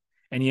Grant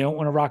and you don't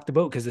want to rock the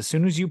boat because as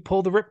soon as you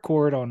pull the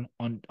ripcord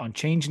on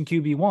changing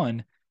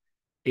QB1,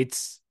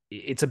 it's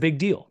a big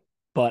deal.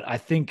 But I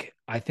think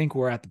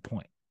we're at the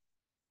point.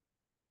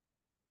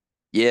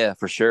 Yeah,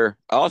 for sure.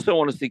 I also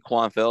want to see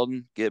Quan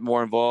Felton get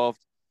more involved.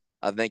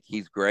 I think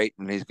he's great,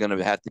 and he's going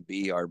to have to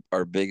be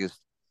our biggest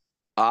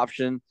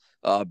option.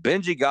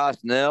 Benji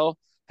Gosnell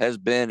has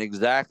been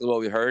exactly what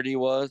we heard he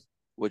was,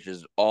 which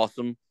is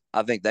awesome.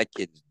 I think that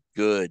kid's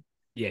good.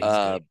 Yeah,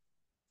 he's good.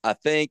 I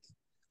think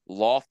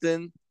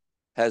Lofton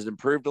has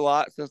improved a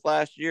lot since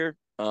last year.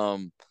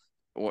 The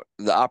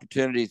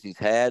opportunities he's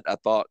had, I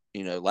thought,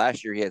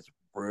 last year he had some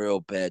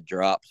real bad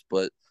drops,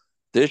 but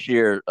this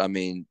year, I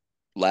mean,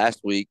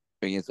 last week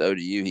against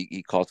ODU,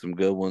 he caught some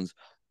good ones.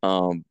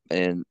 And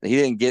he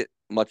didn't get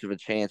much of a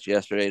chance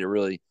yesterday to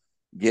really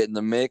get in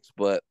the mix,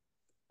 but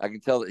I can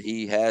tell that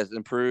he has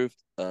improved.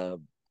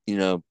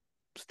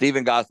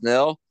 Stephen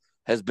Gosnell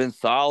has been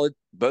solid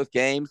both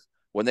games.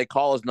 When they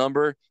call his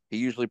number, he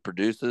usually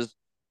produces,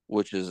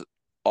 which is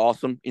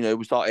awesome.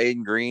 We saw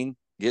Aiden Green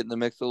get in the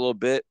mix a little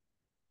bit.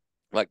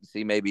 I'd like to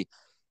see maybe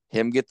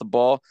him get the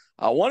ball.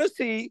 I want to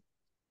see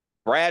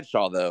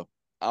Bradshaw, though.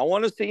 I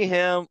want to see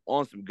him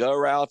on some go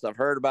routes. I've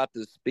heard about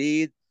the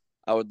speed.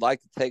 I would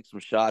like to take some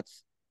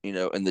shots, in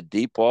the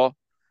deep ball.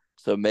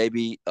 So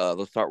maybe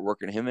they'll start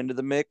working him into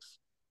the mix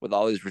with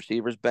all these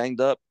receivers banged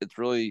up. It's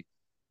really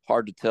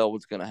hard to tell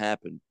what's going to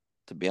happen,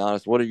 to be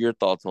honest. What are your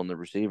thoughts on the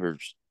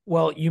receivers?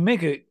 Well, you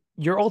make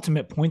your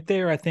ultimate point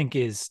there, I think,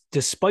 is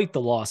despite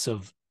the loss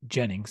of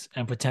Jennings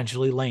and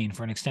potentially Lane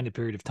for an extended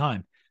period of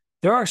time,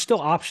 there are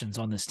still options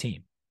on this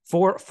team.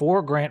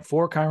 For Grant,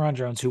 for Kyron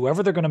Jones,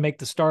 whoever they're going to make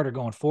the starter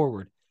going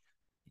forward.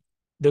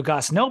 The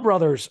Gosnell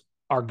brothers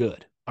are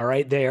good. All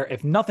right.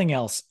 If nothing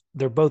else,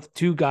 they're both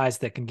two guys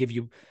that can give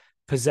you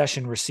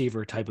possession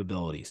receiver type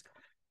abilities.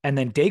 And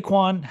then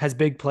Daquan has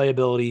big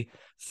playability.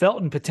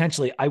 Felton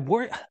potentially,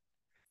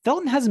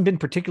 Felton hasn't been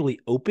particularly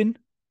open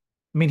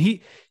I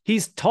mean,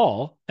 he's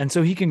tall, and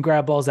so he can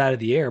grab balls out of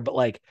the air, but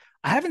like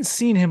I haven't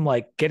seen him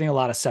like getting a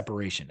lot of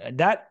separation. And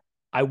that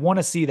I want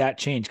to see that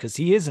change because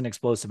he is an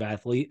explosive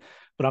athlete,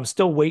 but I'm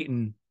still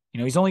waiting. You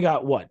know, he's only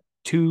got what,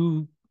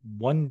 two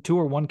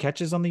or one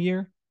catches on the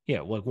year?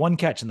 Yeah, like one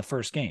catch in the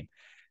first game.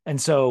 And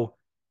so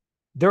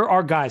there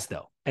are guys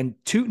though, and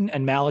Tootin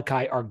and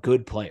Malachi are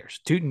good players.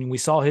 Tootin, we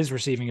saw his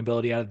receiving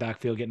ability out of the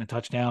backfield getting a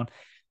touchdown.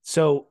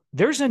 So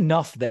there's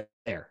enough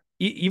there,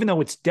 even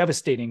though it's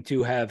devastating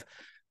to have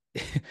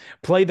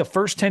play the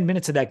first 10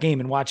 minutes of that game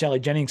and watch Allie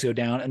Jennings go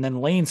down, and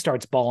then Lane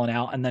starts balling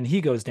out, and then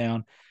he goes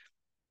down.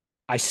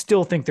 I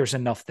still think there's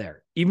enough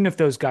there, even if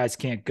those guys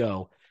can't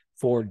go,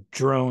 for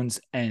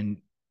Drones and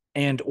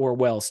or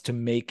Wells to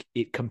make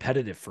it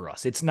competitive for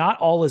us. It's not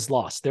all is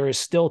lost. There is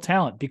still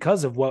talent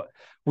because of what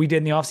we did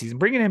in the offseason.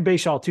 Bringing in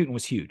Bayshaw Tootin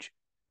was huge.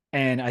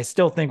 And I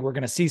still think we're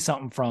going to see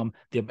something from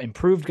the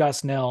improved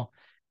Gosnell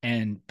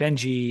and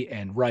Benji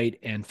and Wright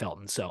and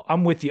Felton. So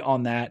I'm with you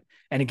on that.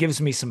 And it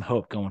gives me some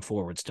hope going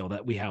forward still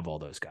that we have all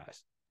those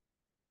guys.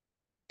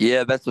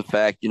 Yeah, that's a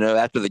fact. You know,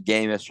 after the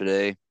game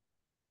yesterday,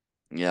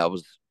 yeah,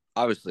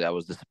 I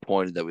was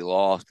disappointed that we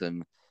lost,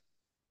 and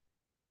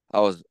I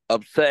was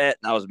upset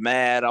and I was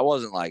mad. I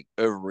wasn't like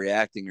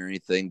overreacting or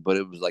anything, but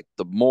it was like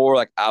the more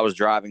like I was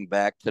driving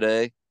back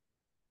today,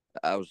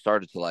 I was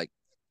started to like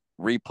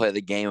replay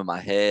the game in my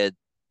head,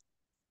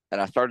 and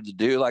I started to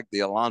do like the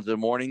Alonzo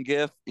Mourning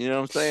gif. You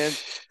know what I'm saying?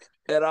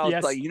 And I was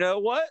Yes. like, you know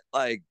what?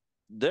 Like,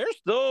 there's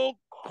still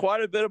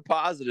quite a bit of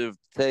positive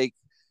to take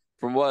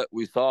from what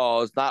we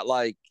saw. It's not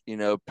like, you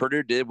know,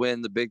 Purdue did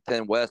win the Big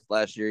Ten West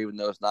last year, even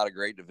though it's not a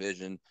great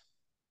division.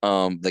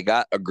 They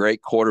got a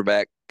great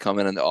quarterback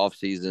coming in the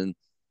offseason.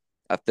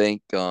 I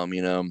think,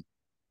 you know,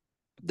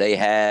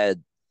 I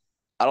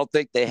don't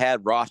think they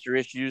had roster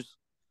issues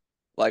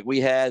like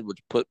we had, which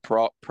put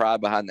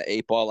pride behind the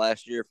eight ball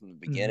last year from the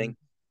beginning.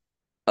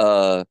 You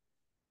know,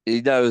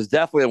 it was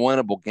definitely a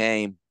winnable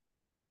game,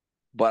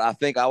 but I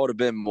think I would have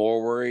been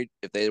more worried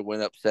if they had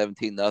went up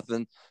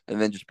 17-0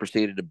 and then just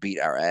proceeded to beat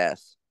our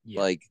ass.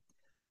 Yeah.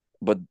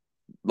 But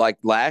like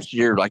last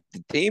year, like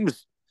the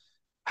teams,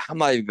 I'm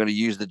not even going to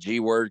use the G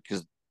word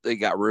because they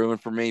got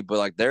ruined for me, but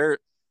like they're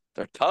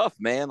tough,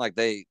 man. Like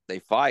they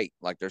fight,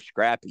 like they're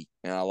scrappy,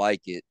 and I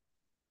like it.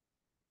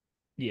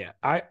 Yeah.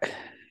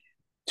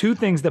 Two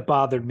things that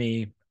bothered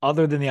me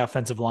other than the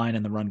offensive line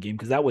and the run game,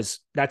 because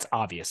that's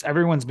obvious.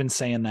 Everyone's been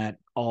saying that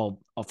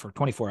all for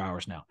 24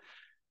 hours now.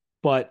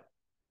 But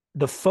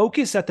the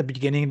focus at the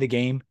beginning of the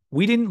game,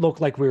 we didn't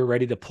look like we were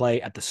ready to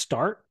play at the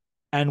start.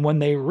 And when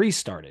they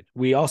restarted,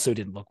 we also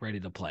didn't look ready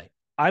to play.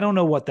 I don't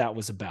know what that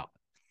was about.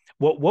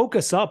 What woke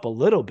us up a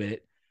little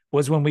bit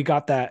was when we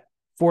got that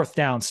fourth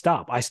down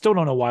stop. I still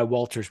don't know why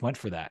Walters went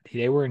for that.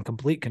 They were in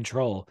complete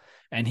control,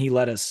 and he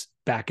let us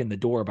back in the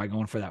door by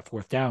going for that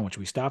fourth down, which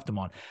we stopped him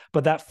on.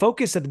 But that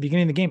focus at the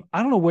beginning of the game,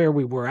 I don't know where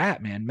we were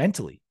at, man,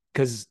 mentally,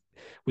 because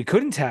we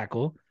couldn't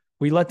tackle.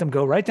 We let them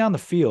go right down the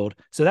field.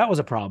 So that was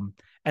a problem.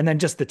 And then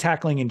just the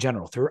tackling in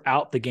general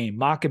throughout the game.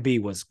 Maccabee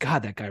was,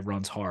 God, that guy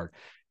runs hard.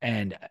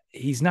 And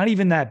he's not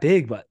even that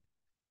big, but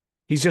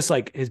he's just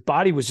like, his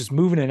body was just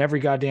moving in every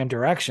goddamn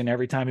direction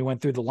every time he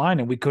went through the line,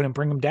 and we couldn't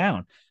bring him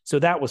down. So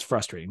that was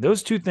frustrating.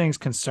 Those two things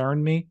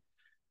concerned me.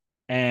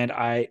 And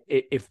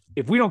if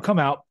we don't come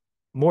out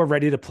more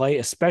ready to play,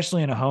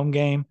 especially in a home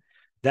game,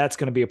 that's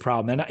going to be a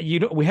problem.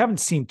 And we haven't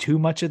seen too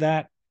much of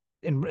that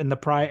in the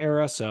Pry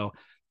era. So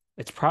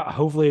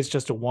hopefully it's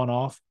just a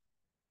one-off,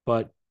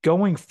 but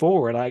going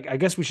forward, I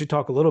guess we should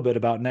talk a little bit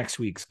about next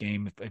week's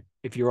game.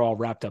 If you're all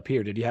wrapped up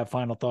here, did you have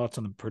final thoughts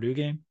on the Purdue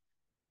game?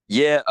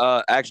 Yeah,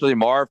 actually,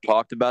 Marv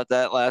talked about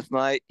that last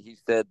night. He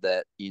said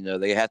that, you know,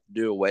 they have to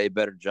do a way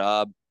better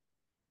job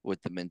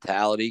with the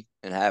mentality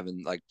and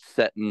having like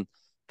setting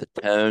the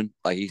tone.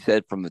 Like he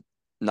said,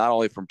 not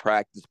only from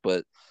practice,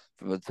 but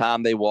from the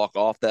time they walk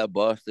off that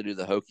bus to do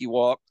the hokey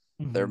walk,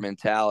 their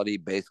mentality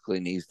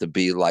basically needs to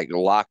be like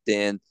locked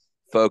in,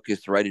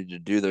 focused, ready to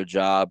do their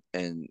job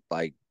and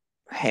like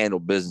handle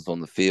business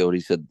on the field. He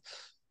said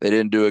they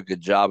didn't do a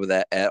good job of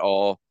that at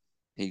all.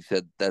 He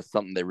said that's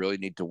something they really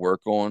need to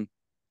work on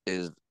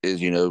is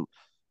you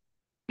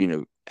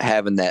know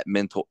having that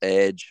mental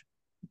edge,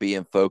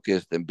 being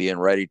focused and being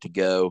ready to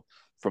go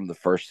from the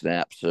first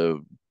snap,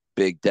 so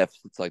big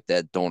deficits like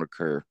that don't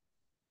occur.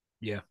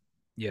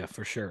 Yeah,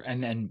 for sure.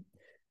 And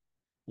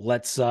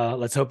let's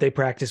hope they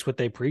practice what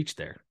they preach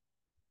there.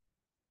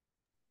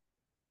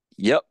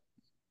 Yep,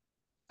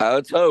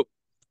 let's hope,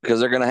 because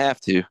they're gonna have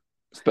to,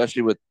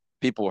 especially with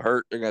people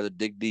hurt. They're gonna have to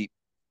dig deep.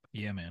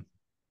 Yeah, man.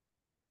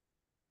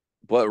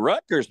 But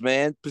Rutgers,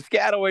 man,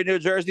 Piscataway, New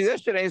Jersey,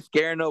 that shit ain't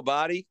scaring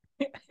nobody.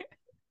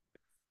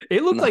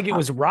 It looked like it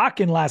was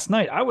rocking last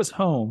night. I was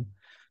home,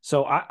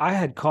 so I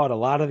had caught a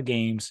lot of the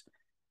games,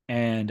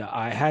 and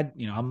I had,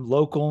 I'm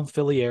local in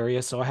Philly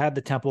area, so I had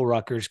the Temple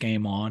Rutgers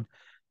game on,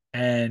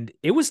 and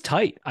it was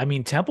tight. I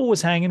mean, Temple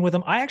was hanging with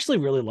them. I actually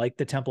really liked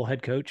the Temple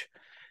head coach,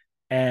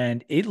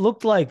 and it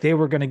looked like they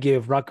were going to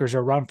give Rutgers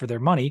a run for their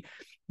money.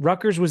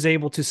 Rutgers was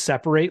able to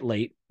separate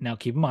late. Now,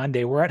 keep in mind,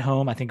 they were at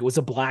home. I think it was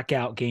a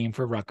blackout game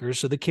for Rutgers.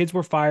 So the kids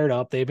were fired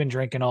up. They've been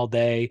drinking all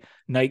day,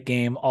 night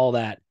game, all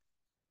that.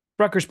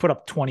 Rutgers put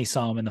up 20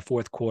 some in the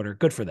fourth quarter.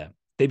 Good for them.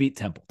 They beat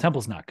Temple.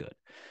 Temple's not good.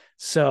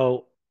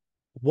 So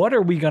what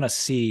are we going to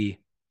see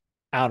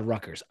out of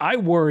Rutgers? I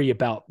worry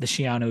about the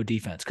Shiano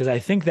defense because I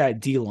think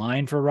that D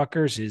line for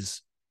Rutgers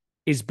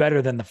is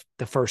better than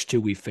the first two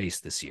we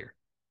faced this year.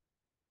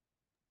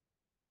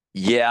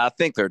 Yeah, I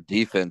think their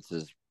defense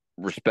is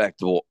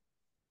respectable,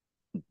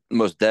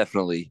 most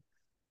definitely.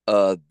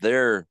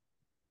 Their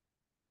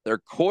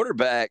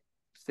quarterback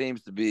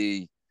seems to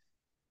be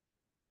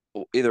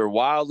either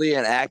wildly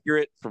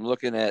inaccurate from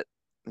looking at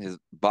his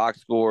box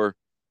score,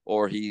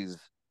 or he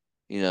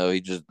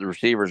just the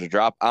receivers are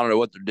dropped. I don't know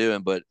what they're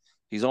doing, but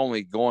he's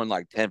only going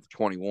like 10 for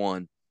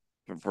 21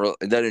 for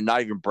they're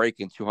not even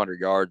breaking 200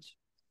 yards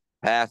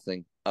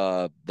passing.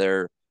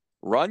 Their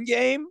run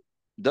game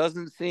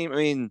doesn't seem. I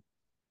mean,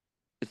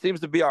 it seems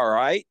to be all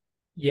right.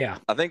 Yeah,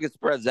 I think it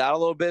spreads out a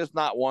little bit. It's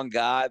not one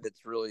guy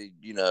that's really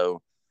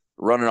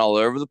running all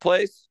over the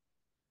place,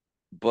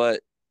 but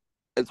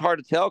it's hard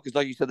to tell because,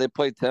 like you said, they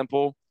played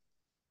Temple,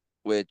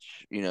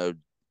 which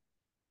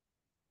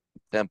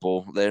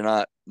Temple, they're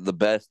not the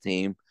best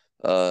team.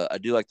 I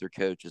do like their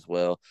coach as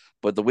well.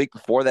 But the week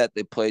before that,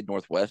 they played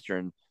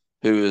Northwestern,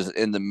 who is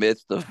in the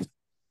midst of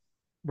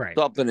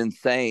something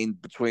insane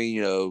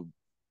between,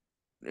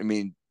 I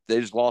mean,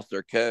 they just lost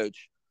their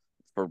coach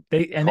for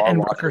and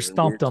Rutgers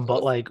stumped them,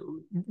 but like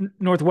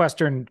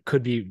Northwestern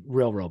could be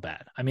real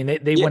bad. I mean,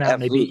 they went out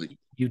absolutely. and they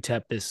beat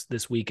UTEP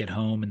this week at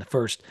home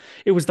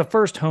it was the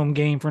first home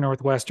game for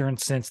Northwestern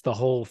since the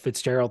whole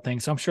Fitzgerald thing.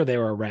 So I'm sure they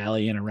were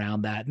rallying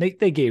around that. And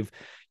they gave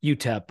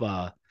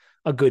UTEP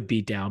a good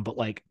beat down, but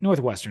like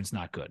Northwestern's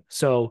not good.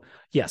 So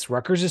yes,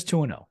 Rutgers is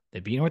 2-0. They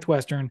beat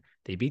Northwestern,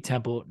 they beat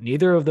Temple.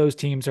 Neither of those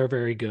teams are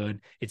very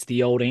good. It's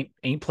the old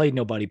ain't played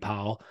nobody,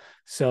 Powell.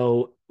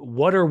 So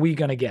what are we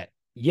going to get?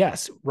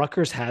 Yes,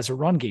 Rutgers has a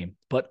run game,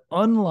 but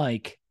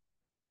unlike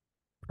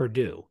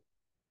Purdue,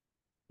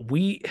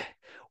 we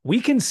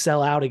can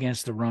sell out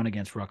against the run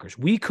against Rutgers.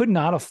 We could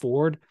not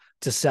afford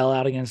to sell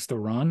out against the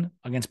run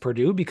against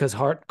Purdue because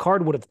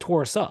Card would have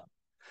tore us up.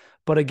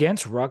 But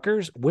against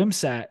Rutgers,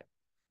 Wimsatt,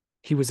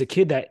 he was a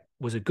kid that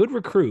was a good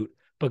recruit,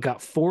 but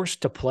got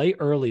forced to play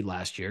early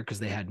last year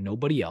because they had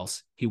nobody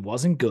else. He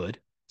wasn't good.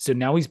 So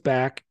now he's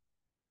back,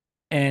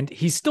 and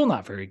he's still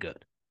not very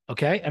good.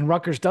 Okay. And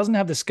Rutgers doesn't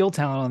have the skill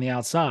talent on the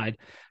outside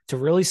to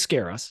really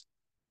scare us.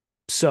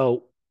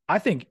 So I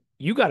think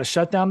you got to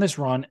shut down this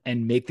run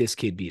and make this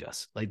kid beat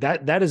us. Like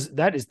that is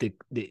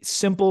the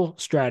simple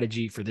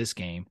strategy for this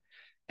game.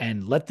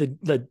 And let the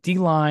D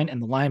line and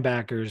the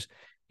linebackers,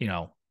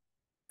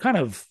 kind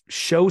of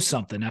show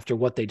something after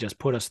what they just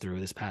put us through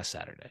this past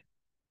Saturday.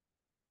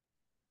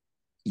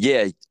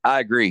 Yeah,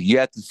 I agree. You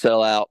have to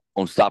sell out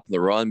on stopping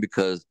the run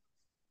because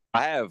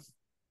I have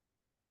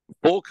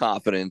full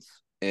confidence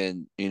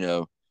in,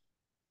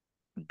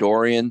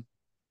 Dorian,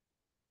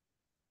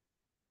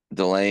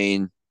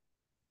 Delane,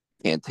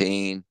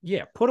 Canteen.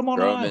 Yeah, put them on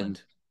an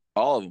island.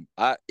 All of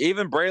them.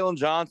 Even Braylon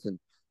Johnson.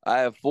 I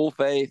have full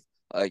faith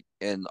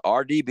in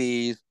our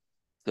DBs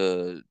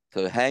to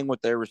hang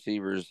with their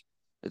receivers.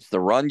 It's the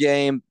run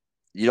game.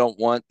 You don't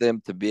want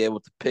them to be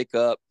able to pick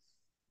up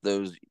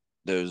those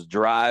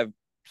drive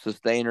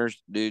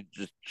sustainers, dude.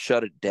 Just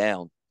shut it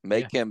down.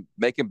 Make him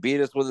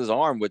beat us with his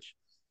arm, which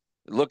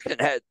looking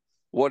at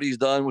what he's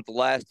done with the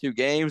last two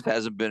games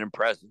hasn't been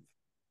impressive.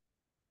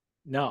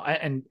 No,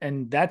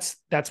 and that's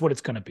what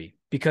it's going to be,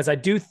 because I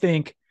do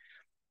think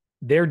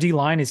their D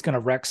line is going to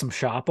wreck some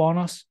shop on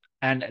us,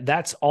 and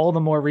that's all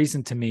the more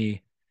reason to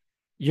me.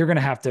 You're going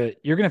to have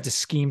to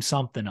scheme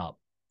something up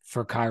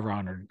for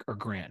Chiron or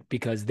Grant,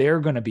 because they're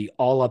going to be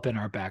all up in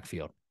our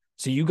backfield.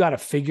 So you got to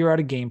figure out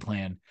a game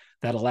plan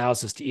that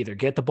allows us to either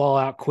get the ball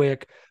out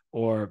quick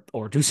or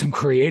do some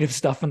creative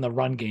stuff in the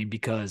run game,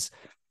 because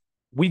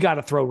we got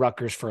to throw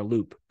Rutgers for a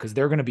loop because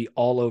they're going to be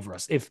all over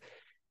us. If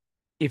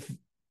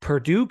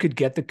Purdue could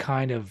get the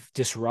kind of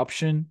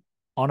disruption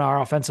on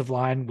our offensive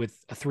line with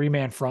a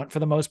 3-man front for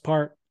the most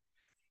part,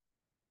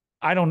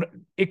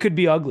 it could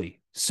be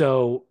ugly.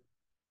 So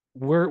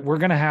we're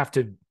going to have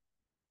to,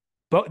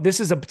 but this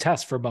is a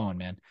test for Bowen,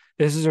 man.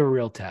 This is a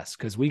real test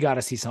because we got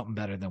to see something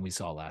better than we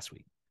saw last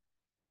week.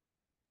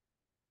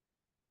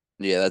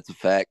 Yeah, that's a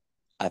fact.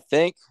 I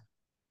think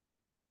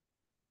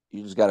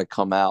you just got to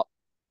come out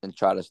and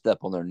try to step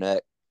on their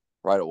neck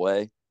right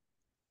away.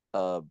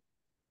 I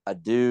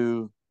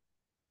do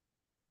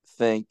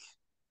think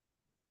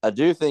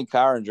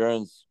Kyron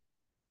Jones,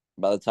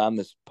 by the time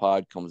this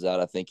pod comes out,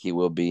 I think he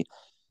will be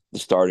the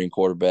starting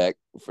quarterback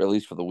for at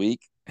least for the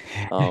week.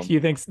 You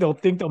think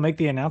they'll make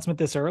the announcement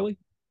this early?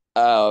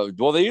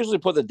 Well, they usually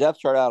put the depth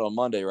chart out on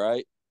Monday,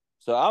 right?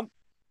 So I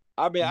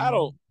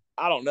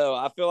don't know.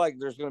 I feel like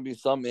there's going to be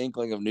some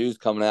inkling of news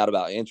coming out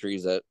about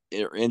injuries that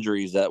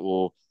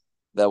will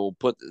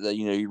put that,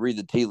 you read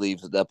the tea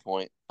leaves at that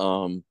point.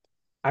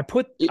 I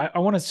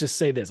want to just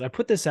say this. I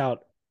put this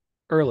out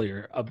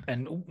earlier,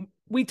 and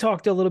we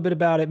talked a little bit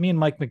about it. Me and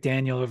Mike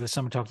McDaniel over the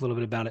summer talked a little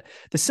bit about it.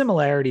 The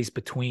similarities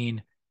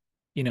between,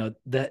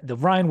 the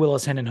Ryan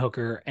Willis, Hendon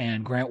Hooker,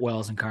 and Grant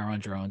Wells and Kyron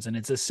Drones. And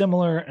it's a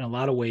similar in a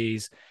lot of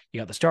ways. You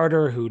got the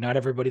starter who not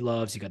everybody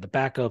loves. You got the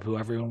backup who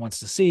everyone wants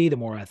to see, the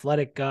more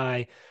athletic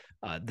guy,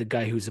 the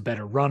guy who's a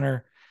better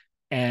runner.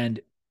 And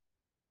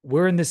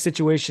we're in this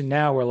situation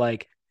now where,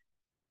 like,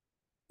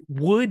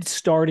 would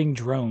starting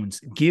Drones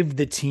give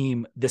the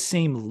team the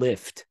same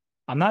lift?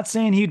 I'm not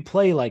saying he'd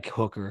play like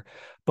Hooker,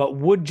 but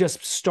would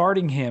just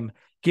starting him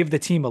give the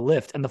team a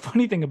lift? And the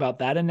funny thing about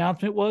that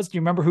announcement was, do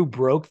you remember who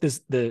broke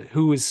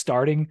who was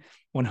starting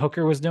when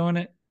Hooker was doing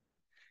it?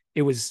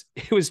 It was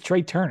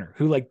Trey Turner,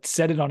 who like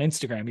said it on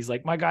Instagram. He's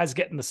like, my guy's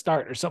getting the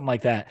start or something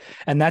like that.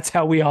 And that's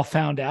how we all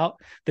found out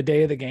the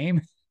day of the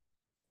game.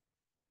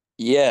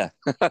 Yeah.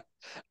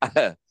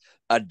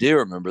 I do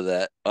remember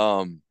that.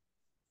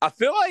 I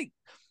feel like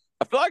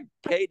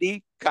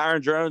KD,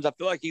 Kyron Drones, I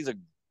feel like he's a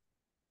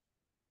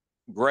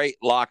great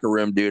locker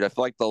room dude. I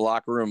feel like the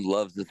locker room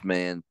loves this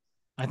man.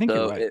 I think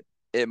you're right.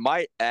 It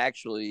might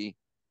actually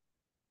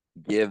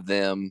give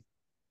them,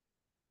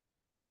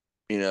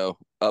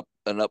 up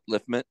an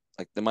upliftment.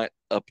 Like they might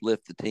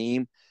uplift the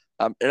team.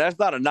 And that's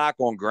not a knock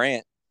on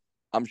Grant.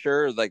 I'm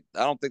sure, like, I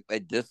don't think they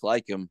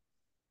dislike him.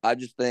 I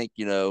just think,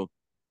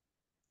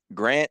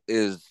 Grant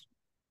is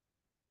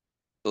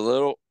a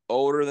little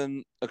older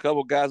than a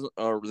couple guys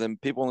or than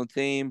people on the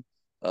team.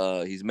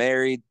 He's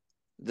married.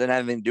 Doesn't have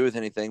anything to do with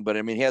anything, but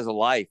I mean, he has a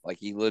life. Like,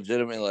 he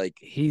legitimately, like,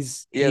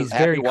 he's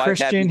very wife,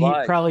 Christian. He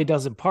life. Probably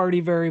doesn't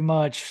party very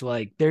much.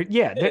 Like,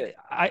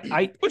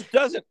 which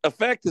doesn't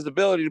affect his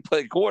ability to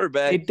play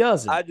quarterback. It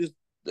doesn't. I just,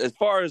 as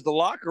far as the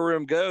locker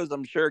room goes,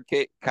 I'm sure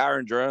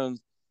Kyron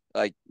Drones,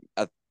 like,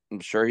 I'm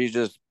sure he's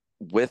just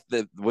with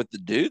the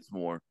dudes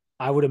more.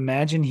 I would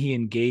imagine he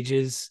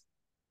engages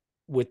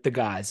with the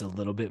guys a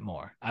little bit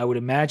more. I would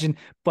imagine,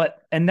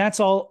 and that's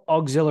all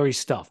auxiliary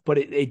stuff, but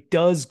it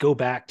does go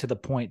back to the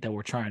point that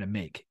we're trying to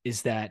make,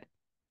 is that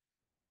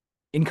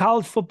in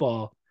college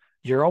football,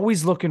 you're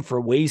always looking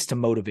for ways to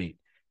motivate,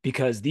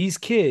 because these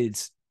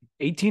kids,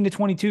 18 to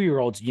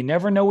 22-year-olds, you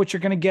never know what you're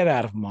going to get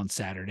out of them on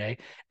Saturday.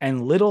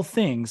 And little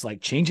things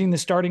like changing the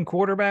starting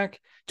quarterback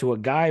to a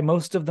guy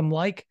most of them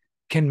like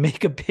can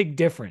make a big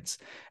difference.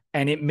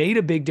 And it made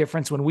a big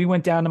difference when we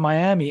went down to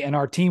Miami and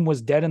our team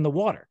was dead in the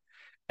water.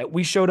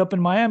 We showed up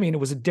in Miami and it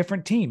was a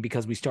different team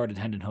because we started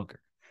Hendon Hooker.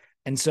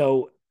 And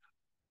so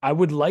I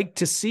would like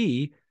to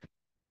see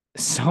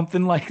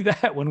something like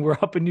that when we're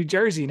up in New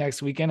Jersey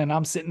next weekend and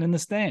I'm sitting in the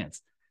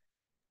stands.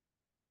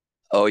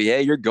 Oh yeah,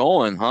 you're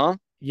going, huh?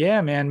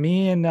 Yeah, man.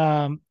 Me and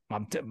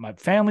my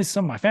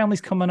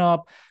family's coming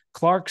up.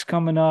 Clark's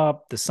coming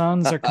up. The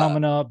Sons are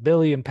coming up.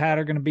 Billy and Pat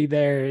are going to be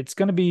there. It's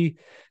going to be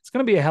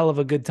a hell of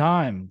a good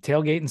time.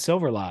 Tailgate and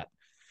Silverlot.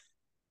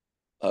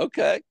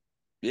 Okay.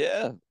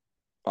 Yeah.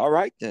 All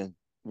right, then.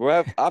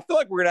 I feel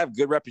like we're going to have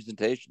good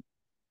representation.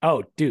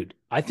 Oh, dude.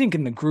 I think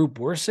in the group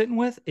we're sitting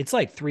with, it's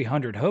like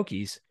 300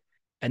 Hokies.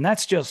 And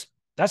that's just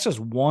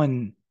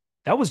one.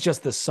 That was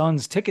just the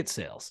Suns ticket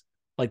sales.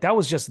 Like, that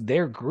was just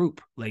their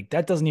group. Like,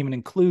 that doesn't even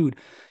include,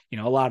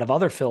 a lot of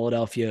other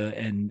Philadelphia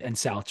and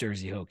South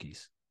Jersey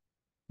Hokies,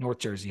 North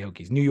Jersey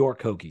Hokies, New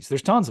York Hokies.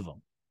 There's tons of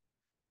them.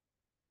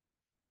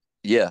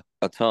 Yeah,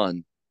 a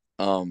ton.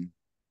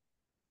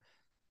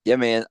 Yeah,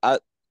 man.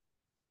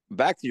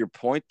 Back to your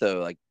point though,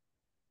 like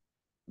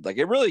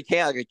it really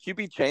can. Like, a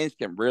QB change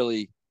can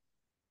really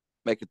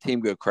make a team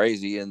go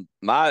crazy. And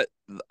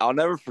I'll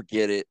never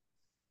forget it.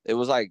 It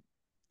was like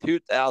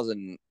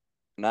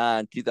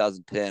 2009,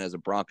 2010 as a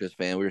Broncos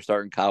fan. We were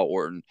starting Kyle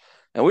Orton,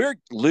 and we were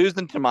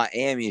losing to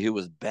Miami, who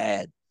was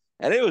bad,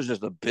 and it was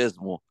just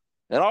abysmal.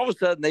 And all of a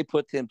sudden, they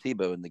put Tim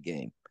Tebow in the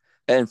game,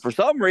 and for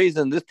some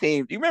reason, this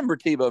team. You remember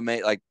Tebow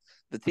made like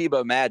the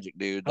Tebow magic,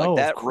 dude. Like,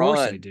 that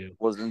run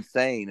was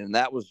insane, and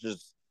that was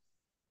just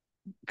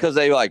because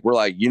they were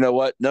like, you know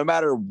what? No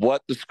matter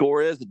what the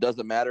score is, it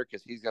doesn't matter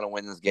because he's going to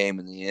win this game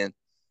in the end.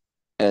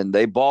 And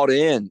they bought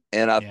in,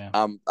 and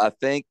I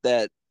think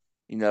that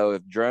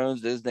if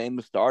Drones is named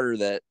the starter,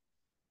 that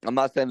I'm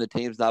not saying the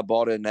team's not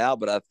bought in now,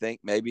 but I think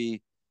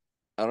maybe,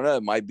 I don't know,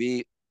 it might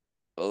be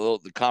a little,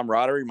 the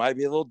camaraderie might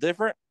be a little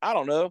different. I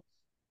don't know.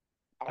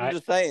 I'm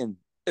just saying,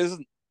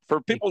 for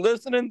people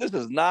listening, this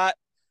is not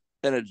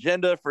an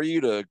agenda for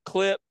you to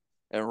clip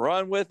and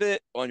run with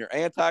it on your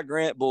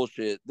anti-Grant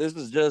bullshit. This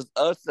is just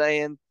us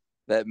saying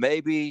that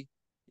maybe,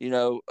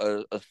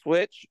 a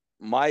switch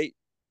might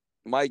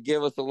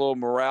give us a little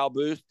morale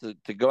boost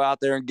to go out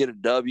there and get a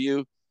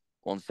W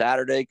on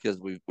Saturday, because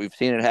we've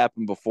seen it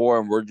happen before,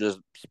 and we're just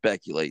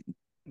speculating.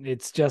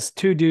 It's just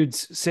two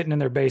dudes sitting in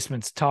their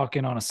basements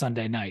talking on a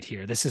Sunday night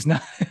here. This is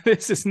not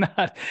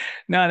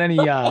any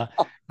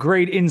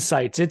great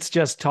insights. It's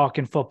just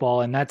talking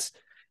football, and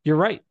you're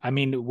right. I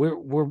mean, we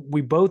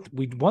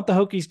want the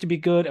Hokies to be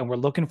good, and we're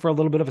looking for a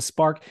little bit of a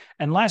spark.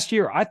 And last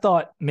year, I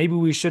thought maybe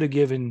we should have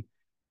given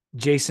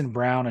Jason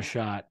Brown a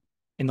shot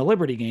in the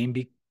Liberty game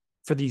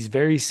for these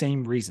very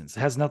same reasons.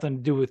 It has nothing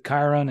to do with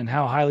Kyron and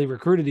how highly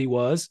recruited he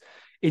was.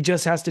 It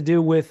just has to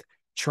do with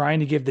trying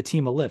to give the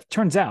team a lift.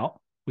 Turns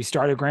out We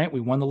started Grant. We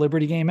won the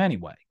Liberty game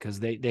anyway because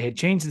they had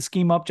changed the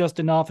scheme up just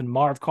enough, and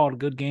Marv called a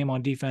good game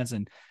on defense,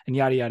 and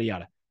yada yada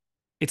yada.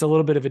 It's a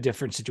little bit of a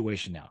different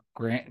situation now.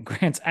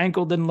 Grant's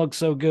ankle didn't look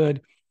so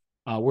good.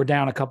 We're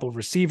down a couple of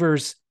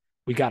receivers.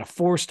 We got a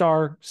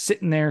 4-star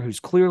sitting there who's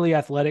clearly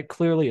athletic,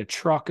 clearly a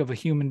truck of a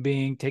human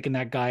being, taking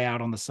that guy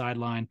out on the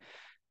sideline.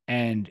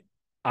 And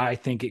I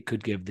think it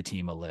could give the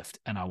team a lift,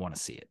 and I want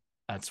to see it.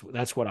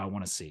 That's what I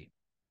want to see.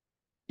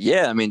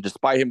 Yeah, I mean,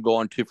 despite him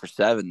going 2 for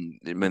 7,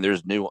 I mean,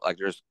 there's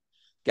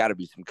got to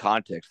be some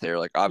context there.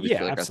 Like,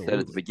 obviously, like absolutely. I said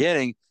at the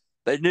beginning,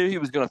 they knew he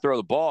was going to throw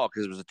the ball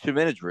because it was a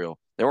 2-minute drill.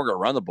 They weren't going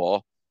to run the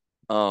ball.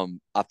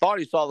 I thought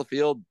he saw the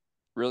field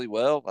really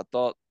well. I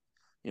thought,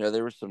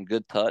 there was some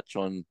good touch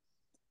on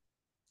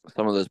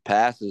some of those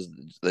passes.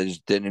 They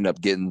just didn't end up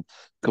getting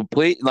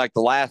complete. Like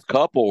the last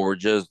couple were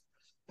just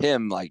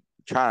him like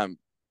trying to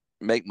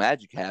make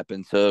magic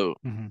happen. So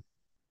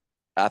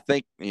I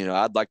think,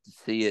 I'd like to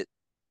see it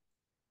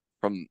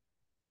from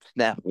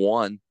snap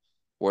one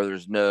where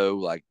there's no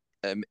like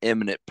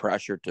imminent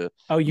pressure to.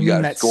 Oh, you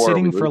mean that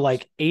sitting for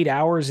like 8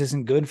 hours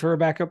isn't good for a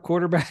backup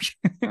quarterback?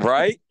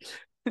 Right?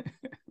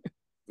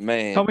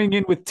 Man. Coming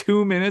in with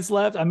 2 minutes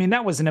left. I mean,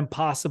 that was an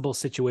impossible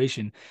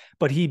situation,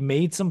 but he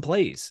made some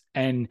plays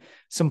and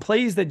some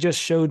plays that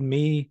just showed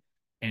me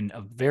in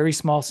a very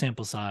small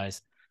sample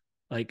size,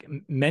 like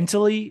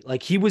mentally,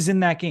 like he was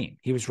in that game.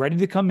 He was ready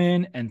to come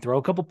in and throw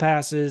a couple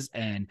passes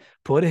and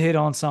put a hit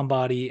on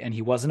somebody, and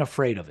he wasn't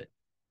afraid of it.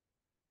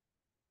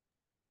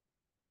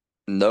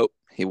 Nope,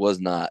 he was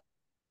not.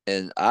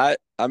 And I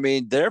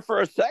mean, there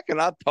for a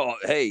second, I thought,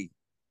 hey,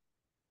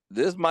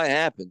 this might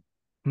happen.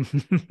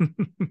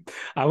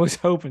 I was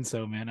hoping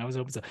so, man. I was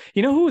hoping so.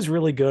 You know who was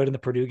really good in the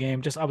Purdue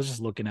game? I was just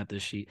looking at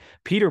this sheet.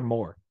 Peter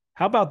Moore.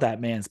 How about that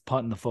man's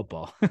punting the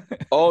football?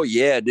 Oh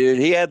yeah, dude.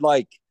 He had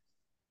like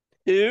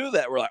 2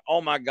 that were like,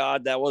 oh my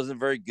God, that wasn't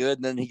very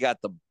good. And then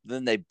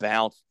then they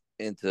bounced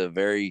into a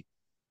very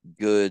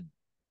good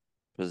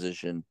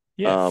position.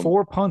 Yeah,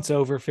 4 punts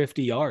over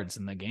 50 yards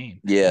in the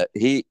game. Yeah,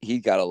 he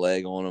got a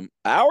leg on him.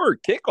 Our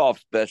kickoff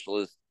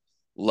specialist,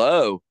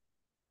 Lowe,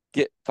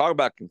 talk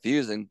about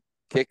confusing.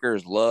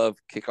 Kickers love,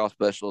 kickoff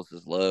specialist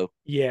is Lowe.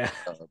 Yeah.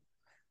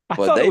 I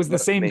thought it was the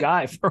same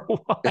guy for a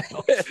while.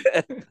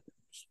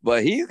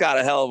 But he's got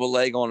a hell of a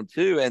leg on him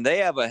too, and they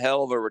have a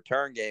hell of a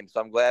return game. So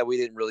I'm glad we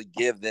didn't really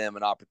give them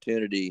an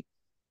opportunity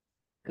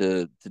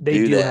to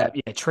do that.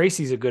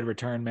 Tracy's a good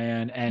return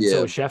man, and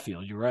so is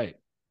Sheffield. You're right.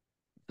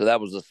 So that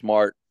was a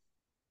smart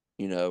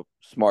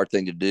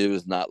thing to do,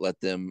 is not let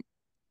them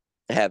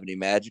have any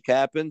magic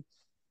happen.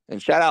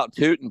 And shout out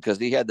Tootin, because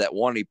he had that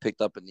one he picked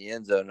up in the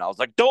end zone, and I was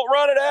like, "Don't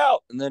run it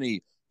out!" And then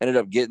he ended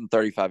up getting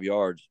 35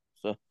 yards.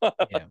 So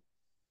yeah.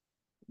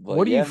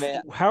 What do you?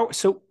 Man. How?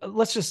 So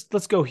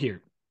let's go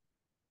here.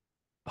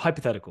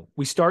 Hypothetical.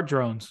 We start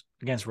drones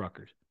against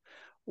Rutgers.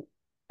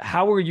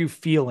 How are you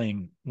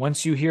feeling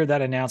once you hear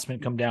that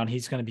announcement come down?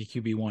 He's going to be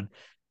QB1.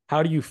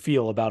 How do you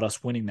feel about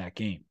us winning that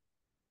game?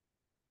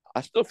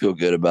 I still feel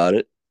good about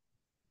it.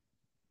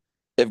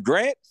 If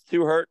Grant's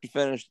too hurt to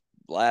finish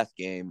last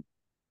game,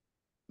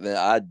 then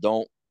I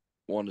don't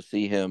want to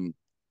see him,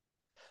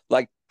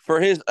 like, for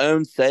his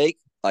own sake,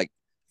 like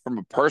from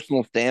a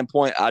personal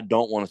standpoint, I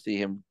don't want to see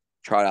him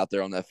trot out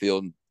there on that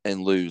field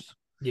and lose.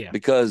 Yeah.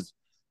 Because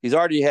he's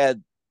already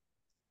had,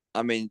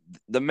 I mean,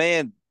 the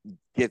man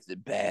gets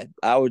it bad.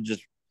 I would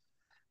just,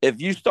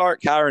 if you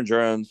start Kyron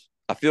Drones,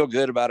 I feel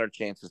good about our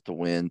chances to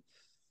win.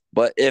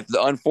 But if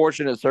the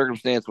unfortunate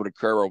circumstance would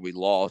occur where we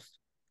lost,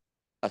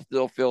 I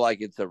still feel like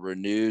it's a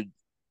renewed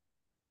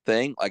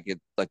thing. Like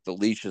the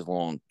leash is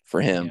long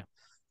for him,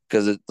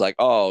 because it's like,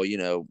 oh,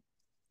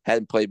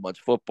 hadn't played much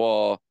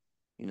football.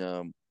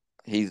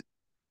 It's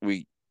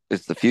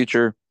the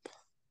future,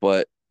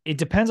 but it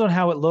depends on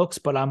how it looks.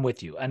 But I'm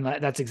with you, and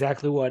that's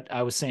exactly what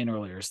I was saying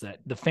earlier. Is that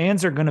the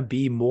fans are going to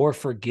be more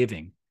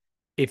forgiving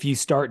if you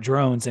start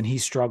Drones and he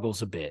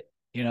struggles a bit.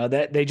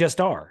 That they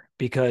just are,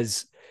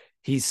 because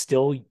he's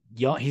still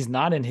young. He's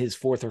not in his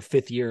 4th or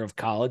 5th year of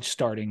college,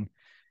 starting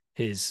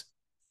his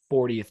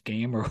 40th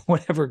game or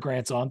whatever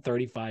Grant's on,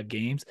 35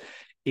 games.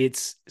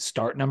 It's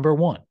start number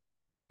 1,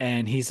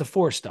 and he's a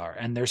 4-star,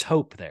 and there's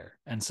hope there.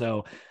 And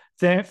so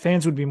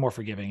fans would be more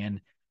forgiving.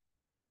 And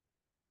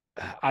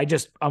I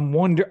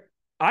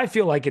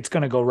feel like it's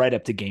going to go right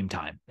up to game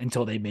time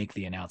until they make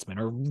the announcement,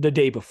 or the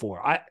day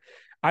before.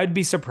 I'd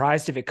be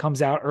surprised if it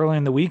comes out early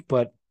in the week,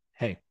 but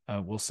hey,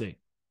 we'll see.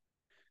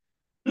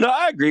 No,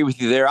 I agree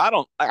with you there. I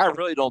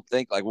really don't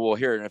think like we'll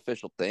hear an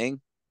official thing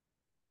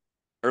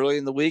early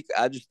in the week.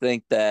 I just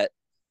think that,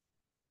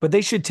 but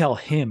they should tell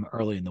him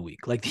early in the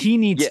week. Like, he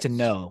needs to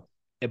know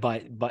by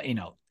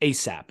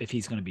ASAP if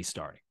he's going to be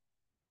starting.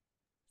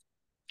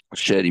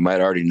 Shit, he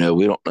might already know.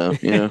 We don't know.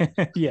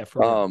 Yeah,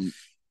 for real.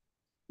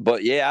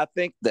 But yeah, I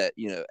think that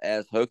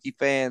as Hokie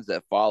fans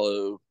that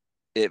follow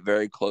it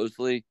very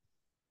closely,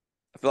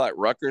 I feel like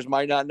Rutgers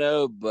might not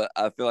know, but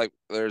I feel like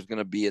there's going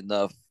to be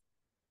enough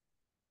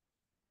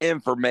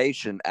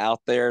information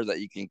out there that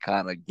you can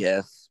kind of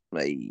guess,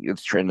 like,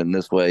 it's trending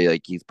this way.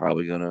 Like, he's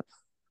probably gonna,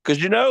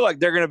 because like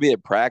they're gonna be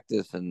at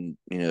practice and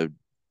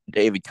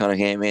David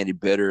Cunningham, Andy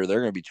Bitter,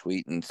 they're going to be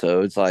tweeting.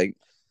 So it's like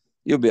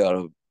you'll be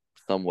able to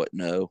somewhat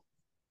know,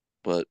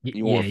 but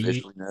you won't Yeah,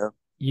 officially know.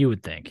 you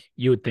would think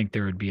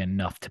there would be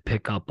enough to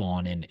pick up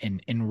on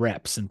in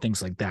reps and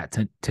things like that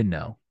to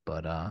know. Yeah,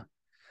 But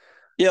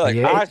like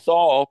yeah, I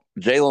saw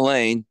Jalen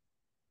Lane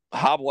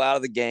hobble out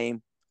of the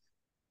game,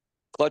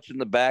 clutching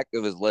the back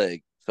of his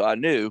leg. So I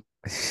knew,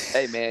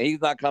 hey man,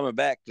 he's not coming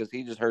back because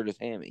he just hurt his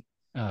hammy.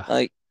 uh,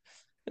 Like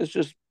it's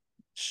just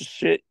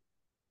shit.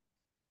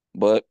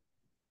 But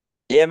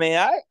yeah,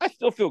 man, I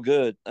still feel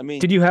good. I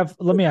mean,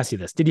 let me ask you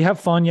this. Did you have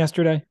fun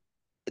yesterday?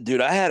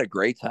 dude, I had a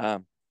great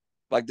time.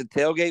 Like the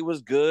tailgate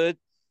was good.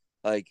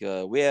 Like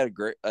we had a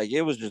great like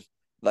it was just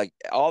like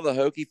all the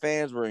Hokie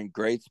fans were in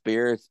great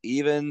spirits,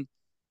 even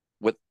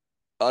with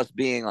us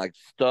being like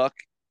stuck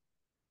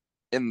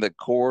in the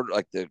court,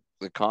 like the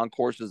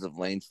concourses of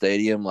Lane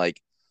Stadium.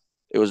 Like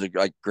it was a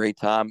like great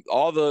time.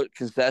 All the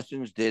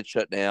concessions did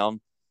shut down,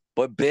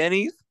 but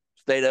Benny's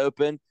stayed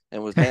open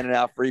and was handing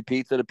out free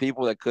pizza to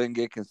people that couldn't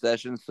get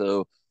concessions.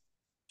 So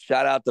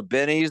shout out to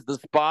Benny's, the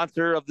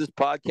sponsor of this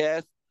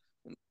podcast,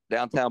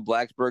 downtown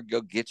Blacksburg.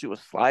 Go get you a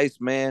slice,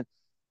 man.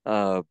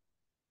 Uh,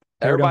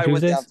 Paradome Everybody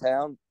went Tuesdays?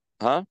 downtown,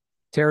 huh?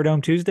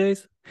 Terradome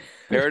Tuesdays?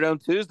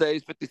 Paradome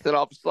Tuesdays, 50 cents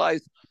off a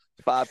slice,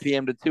 5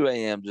 p.m. to 2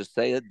 a.m. Just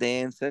say that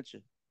Dan sent you.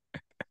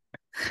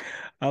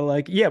 I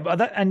like, yeah, but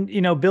and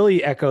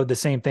Billy echoed the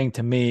same thing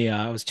to me.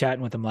 I was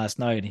chatting with him last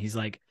night, and he's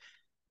like,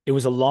 it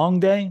was a long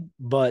day,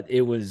 but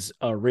it was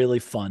a really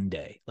fun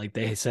day. Like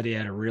they said, he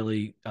had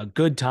a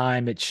good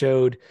time. It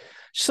showed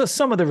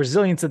some of the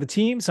resilience of the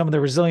team, some of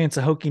the resilience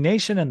of Hokie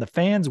Nation, and the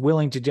fans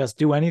willing to just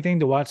do anything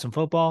to watch some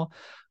football.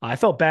 I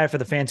felt bad for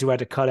the fans who had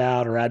to cut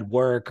out or had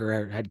work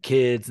or had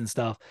kids and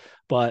stuff,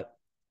 but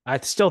I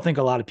still think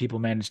a lot of people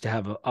managed to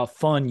have a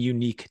fun,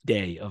 unique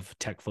day of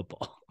Tech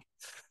football.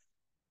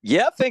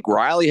 Yeah, I think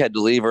Riley had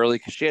to leave early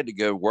because she had to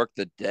go work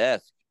the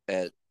desk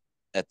at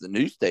the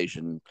news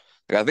station.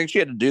 Like, I think she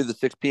had to do the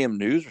 6 p.m.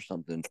 news or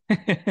something.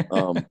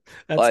 That's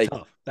Like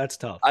tough. That's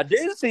tough. I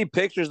did see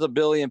pictures of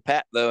Billy and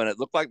Pat though, and it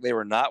looked like they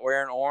were not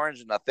wearing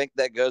orange, and I think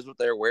that goes with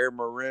their wear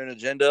maroon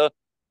agenda.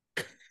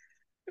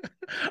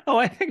 Oh,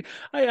 I think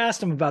I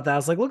asked him about that. I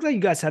was like, "Looks like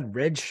you guys had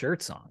red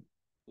shirts on."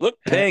 Look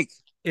And, pink.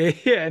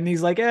 yeah, and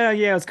he's like, yeah,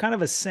 it's kind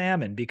of a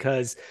salmon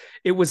because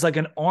it was like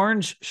an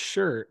orange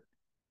shirt,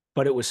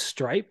 but it was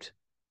striped.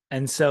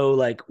 And so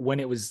like when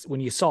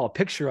you saw a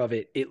picture of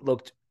it, it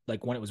looked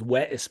like when it was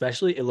wet,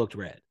 especially, it looked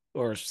red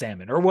or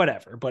salmon or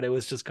whatever. But it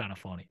was just kind of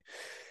funny.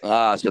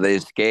 So they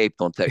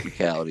escaped on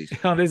technicalities.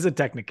 Oh, there's a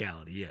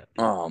technicality, yeah.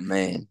 Oh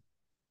man.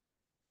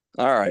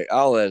 All right,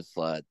 I'll let it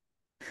slide.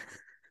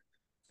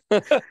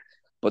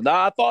 But no,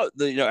 I thought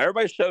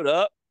everybody showed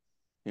up.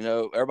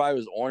 Everybody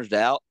was oranged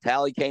out.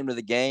 Tally came to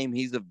the game.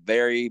 He's a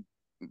very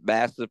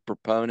massive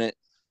proponent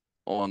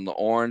on the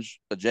orange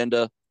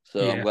agenda.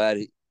 So I'm Yeah. glad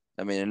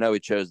I know he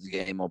chose the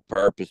game on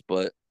purpose,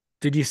 but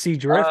Did you see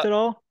Drift at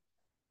all?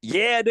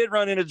 yeah, I did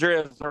run into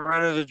Drift. I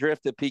ran into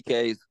Drift at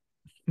PK's.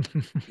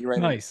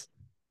 Nice.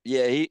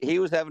 Yeah, he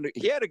was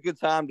he had a good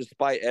time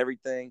despite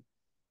everything.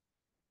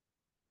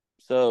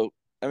 So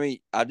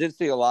I did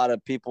see a lot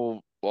of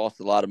people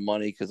lost a lot of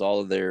money because all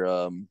of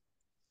their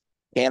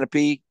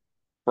canopy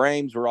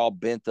frames were all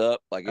bent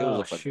up. Like it was Oh,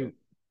 like shoot.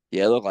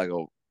 it looked like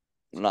a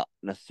not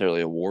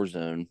necessarily a war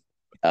zone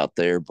out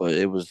there, but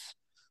it was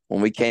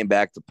when we came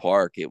back to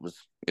park, it was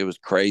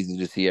crazy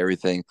to see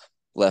everything It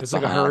left was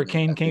like a behind.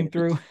 hurricane came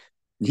through.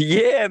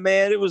 Yeah,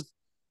 man, it was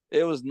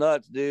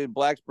nuts, dude.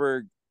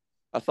 Blacksburg.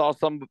 I saw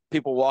some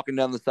people walking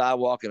down the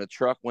sidewalk and a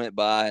truck went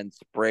by and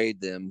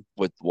sprayed them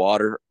with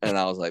water, and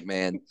I was like,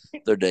 man,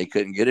 their day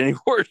couldn't get any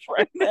worse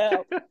right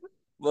now.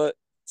 But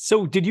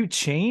So did you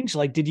change?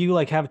 Like, did you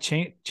like have a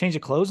change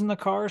of clothes in the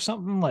car or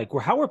something? Like,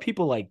 how were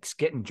people like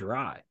getting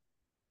dry?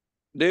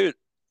 dude,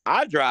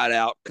 I dried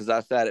out because I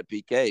sat at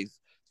PK's.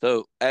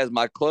 So as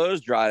my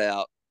clothes dried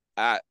out,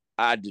 I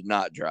did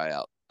not dry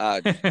out.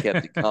 I just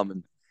kept it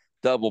coming,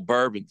 double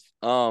bourbons.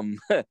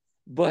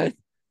 But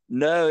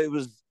no, it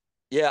was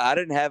yeah. I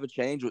didn't have a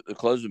change with the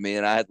clothes with me,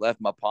 and I had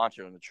left my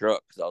poncho in the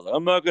truck because I was like,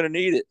 I'm not gonna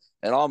need it,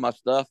 and all my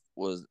stuff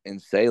was in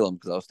Salem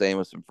because I was staying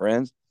with some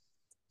friends.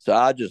 So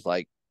I just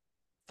like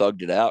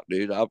thugged it out,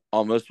 dude. I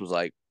almost was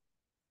like,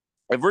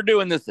 if we're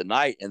doing this at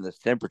night and this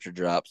temperature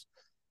drops,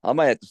 I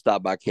might have to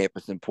stop by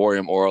Campus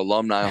Emporium or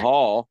Alumni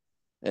Hall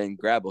and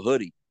grab a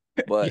hoodie.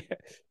 But Yeah.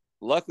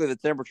 luckily, the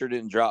temperature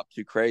didn't drop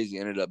too crazy.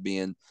 It ended up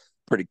being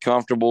pretty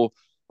comfortable.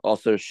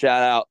 Also,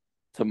 shout out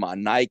to my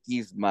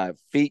Nikes. My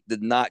feet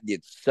did not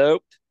get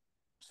soaked.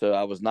 So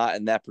I was not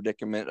in that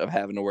predicament of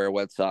having to wear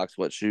wet socks,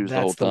 wet shoes the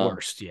whole That's the time.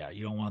 worst. Yeah,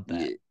 you don't want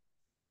that. Yeah.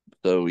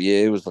 So yeah,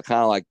 it was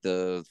kind of like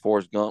the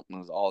Forrest Gump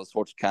and all the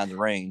sorts of kinds of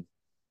rain.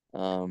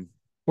 Um,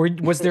 Were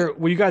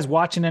you guys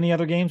watching any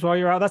other games while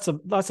you're out?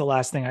 That's the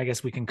last thing I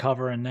guess we can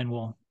cover, and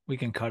then we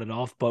can cut it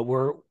off. But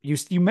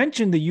you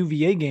mentioned the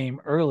UVA game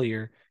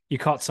earlier. You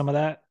caught some of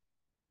that?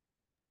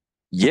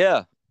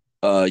 Yeah.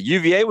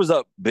 UVA was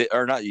up big,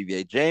 or not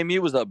UVA. JMU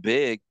was up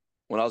big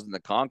when I was in the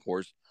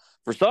concourse.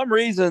 For some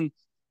reason,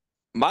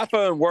 my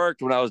phone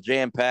worked when I was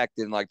jam packed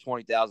in like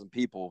 20,000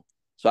 people.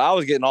 So I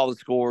was getting all the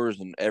scores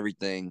and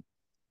everything,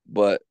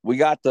 but we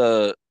got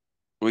the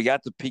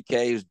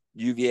PKs.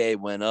 UVA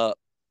went up,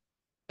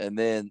 and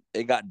then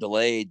it got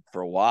delayed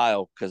for a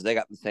while because they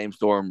got the same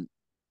storm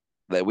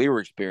that we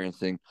were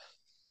experiencing.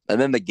 And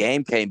then the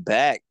game came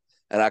back,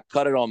 and I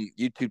cut it on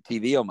YouTube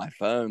TV on my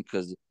phone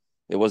because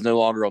it was no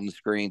longer on the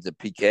screens at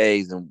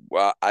PKs. And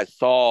I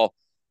saw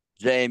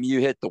JMU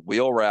hit the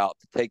wheel route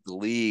to take the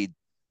lead.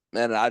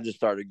 And I just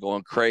started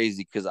going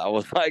crazy because I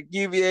was like,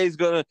 UVA is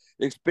going to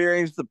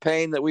experience the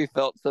pain that we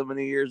felt so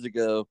many years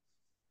ago.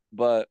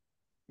 But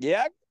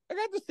yeah, I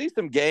got to see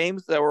some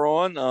games that were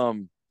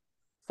on.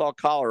 Saw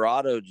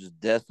Colorado just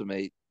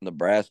decimate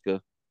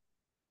Nebraska.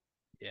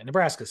 Yeah,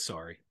 Nebraska's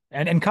sorry.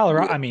 And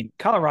Colorado, Yeah. I mean,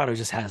 Colorado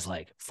just has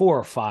like 4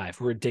 or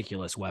 5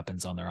 ridiculous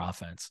weapons on their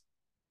offense.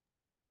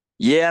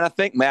 Yeah, and I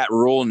think Matt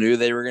Rule knew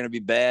they were going to be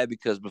bad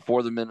because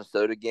before the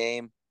Minnesota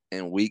game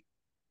in week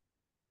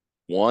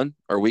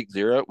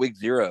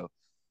zero,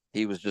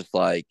 he was just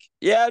like,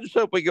 "Yeah, I just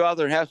hope we go out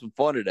there and have some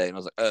fun today." And I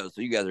was like, "Oh,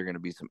 so you guys are going to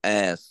be some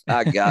ass?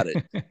 I got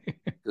it."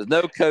 Because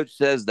no coach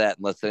says that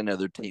unless they know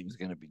their team's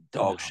going to be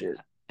dog shit.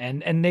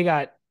 And they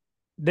got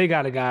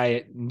a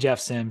guy, Jeff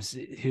Sims,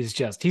 who's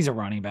he's a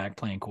running back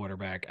playing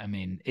quarterback. I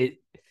mean,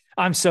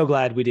 I'm so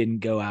glad we didn't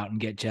go out and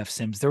get Jeff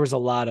Sims. There was a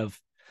lot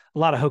of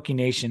Hokie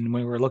Nation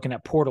when we were looking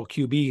at portal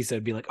QBs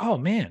that'd be like, "Oh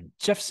man,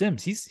 Jeff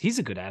Sims, he's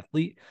a good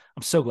athlete."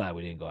 I'm so glad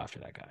we didn't go after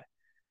that guy.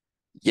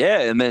 Yeah,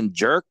 and then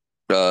Jerk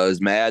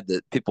is mad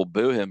that people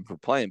boo him for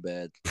playing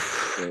bad.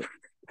 So,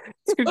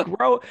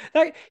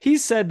 He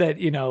said that,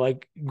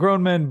 like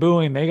grown men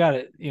booing, they got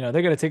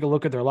to take a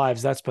look at their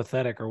lives. That's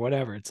pathetic or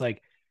whatever. It's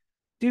like,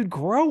 dude,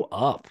 grow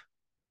up.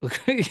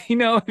 If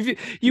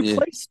you yeah,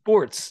 play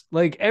sports,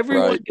 like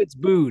everyone right. gets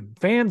booed,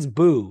 fans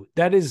boo.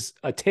 That is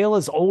a tale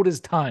as old as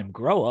time.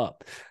 Grow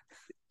up.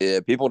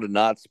 Yeah, people did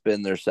not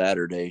spend their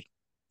Saturday,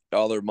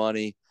 all their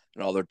money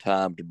and all their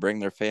time to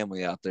bring their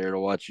family out there to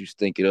watch you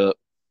stink it up.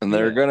 And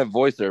they're Yeah. going to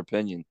voice their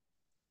opinion.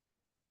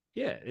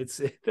 Yeah.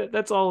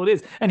 That's all it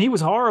is. And he was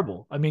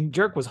horrible. I mean,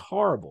 Jerk was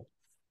horrible.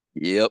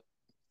 Yep.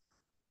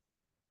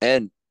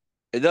 And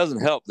it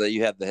doesn't help that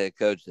you have the head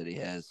coach that he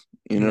has.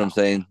 You know what I'm No.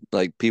 saying?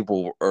 Like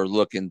people are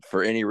looking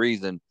for any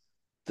reason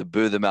to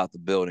boo them out the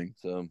building.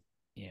 So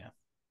Yeah.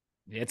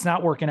 It's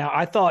not working out.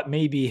 I thought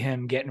maybe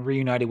him getting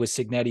reunited with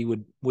Signetti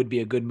would be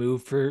a good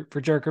move for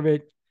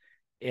Jerkovic.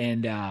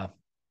 And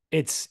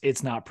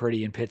it's not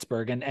pretty in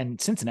Pittsburgh. And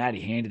Cincinnati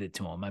handed it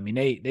to him. I mean,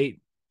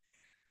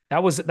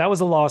 that was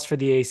a loss for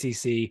the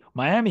ACC.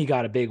 Miami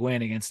got a big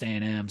win against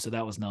A&M, so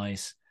that was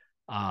nice.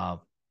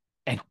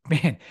 And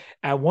man,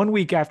 at 1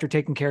 week after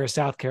taking care of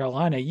South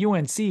Carolina,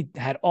 UNC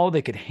had all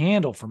they could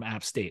handle from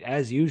App State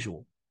as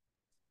usual.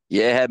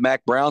 yeah, it had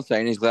Mac Brown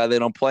saying he's glad they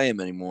don't play him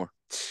anymore.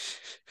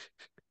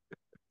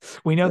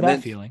 We know And that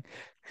then feeling.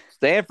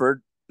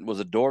 Stanford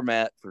was a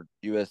doormat for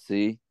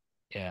USC.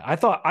 Yeah, I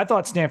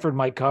thought Stanford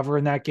might cover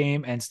in that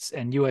game, and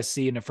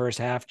USC in the first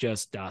half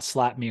just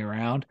slapped me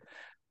around.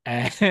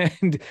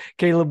 And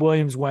Caleb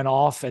Williams went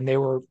off, and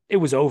it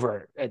was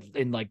over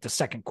in like the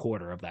second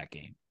quarter of that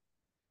game.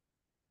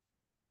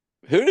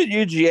 Who did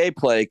UGA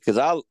play? Because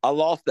I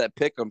lost that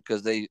pick 'em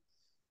because they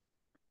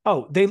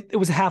It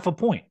was half a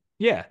point.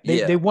 Yeah,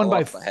 they I won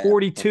by lost by half.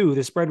 42.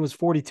 The spread was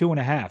 42 and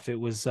a half. It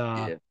was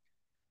Yeah,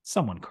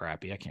 someone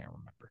crappy. I can't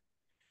remember.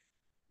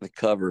 the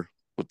cover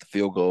with the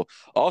field goal.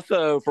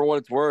 Also, for what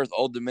it's worth,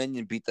 Old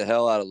Dominion beat the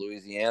hell out of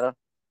Louisiana.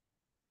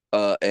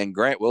 And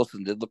Grant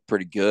Wilson did look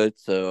pretty good.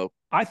 So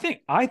I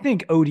think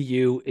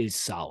ODU is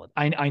solid.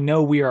 I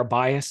know we are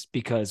biased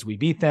because we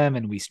beat them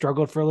and we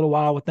struggled for a little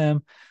while with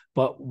them.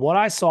 But what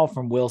I saw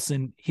from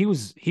Wilson,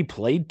 he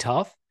played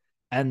tough,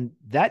 and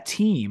that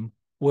team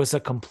was a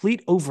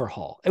complete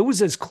overhaul. It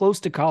was as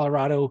close to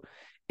Colorado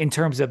in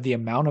terms of the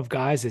amount of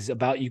guys as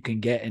about you can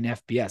get in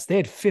FBS. They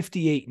had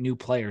 58 new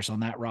players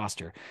on that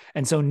roster.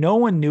 And so no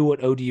one knew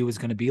what ODU was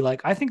going to be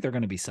like. I think they're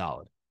going to be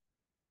solid.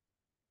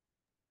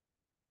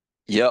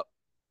 yep.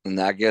 And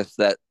I guess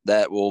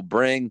that will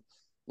bring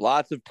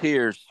lots of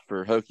tears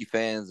for Hokie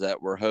fans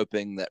that were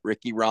hoping that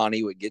Ricky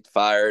Ronnie would get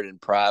fired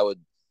and Pry would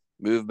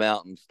move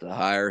mountains to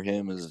hire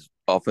him as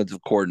offensive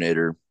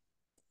coordinator.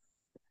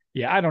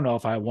 Yeah, I don't know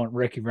if I want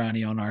Ricky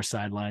Ronnie on our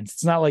sidelines.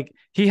 It's not like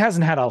he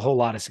hasn't had a whole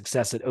lot of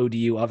success at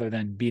ODU other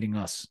than beating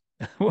us.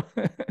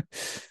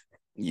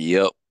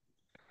 Yep,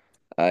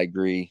 I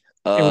agree.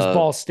 It was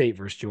Ball State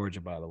versus Georgia,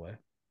 by the way.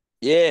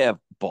 Yeah,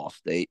 Ball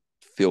State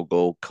field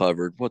goal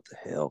covered. What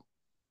the hell?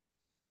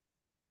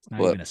 It's not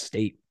even a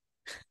state.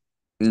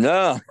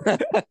 No.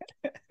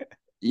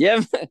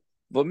 Yeah,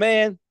 but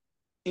man,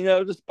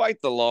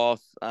 despite the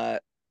loss,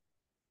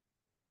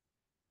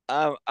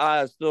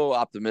 I'm still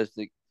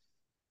optimistic.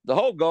 The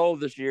whole goal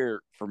this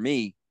year for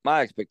me,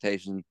 my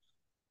expectation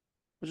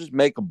was just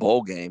make a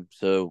bowl game.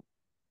 So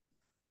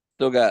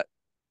still got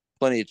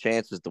plenty of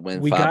chances to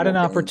win. We 5 got more an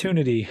games.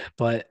 opportunity,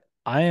 but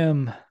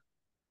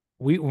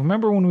we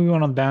remember when we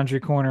went on Boundary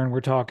Corner and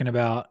we're talking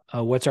about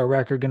what's our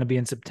record going to be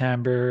in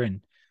September,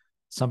 and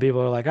some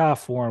people are like,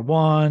 4-1,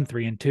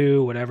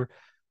 3-2, whatever.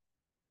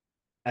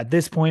 At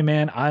this point,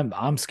 man,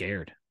 I'm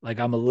scared. Like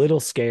I'm a little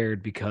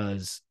scared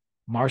because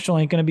Marshall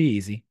ain't going to be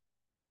easy.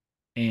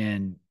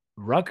 And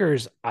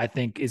Rutgers, I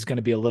think, is going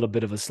to be a little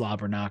bit of a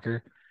slobber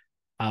knocker.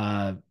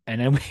 And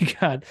then we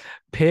got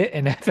Pitt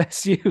and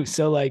FSU.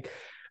 So like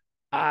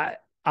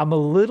I'm a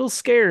little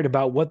scared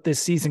about what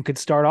this season could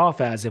start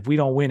off as if we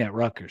don't win at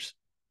Rutgers.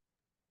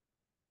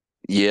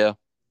 Yeah.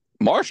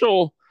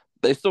 Marshall,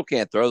 they still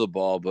can't throw the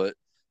ball, but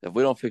if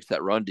we don't fix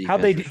that run How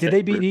defense, they did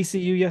they beat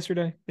ECU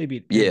yesterday?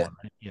 They yeah, won,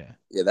 right? Yeah.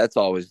 yeah, that's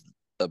always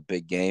a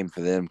big game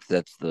for them.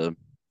 That's the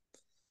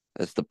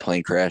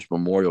plane crash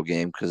memorial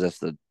game because that's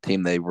the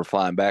team they were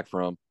flying back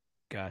from.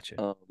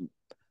 Gotcha.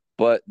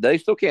 But they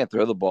still can't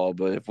throw the ball.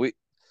 But if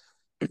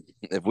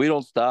we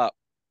don't stop,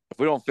 if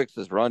we don't fix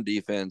this run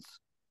defense,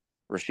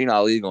 Rasheen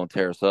Ali is gonna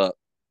tear us up.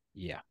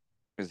 Yeah,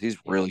 because he's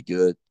really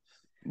good.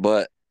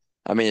 But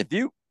I mean,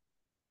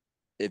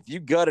 if you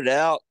gut it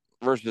out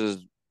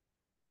versus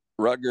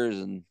Rutgers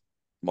and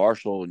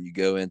Marshall, and you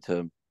go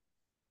into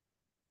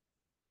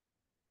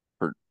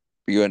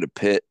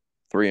Pitt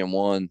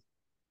 3-1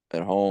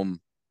 at home,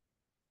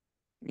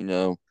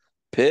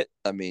 Pitt.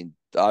 I mean,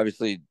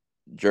 obviously,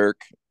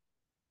 Jerk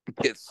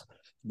gets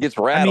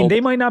rattled. I mean,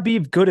 they might not be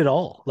good at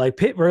all. Like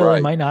Pitt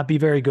really might not be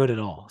very good at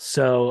all.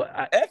 So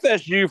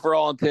FSU, for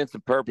all intents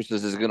and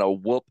purposes, is going to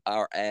whoop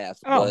our ass.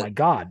 Oh my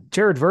God,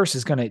 Jared Verse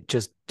is going to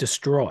just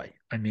destroy.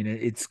 I mean,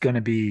 it's going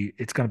to be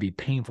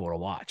painful to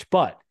watch,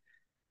 but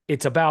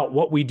it's about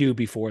what we do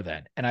before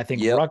then. And I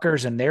think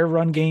Rutgers and their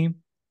run game,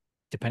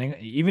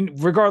 even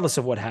regardless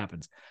of what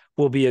happens,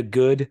 will be a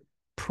good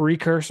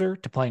precursor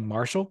to playing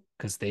Marshall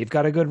because they've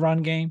got a good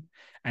run game.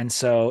 And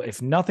so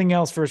if nothing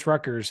else versus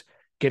Rutgers,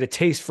 get a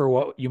taste for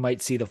what you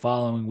might see the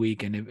following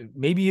week. And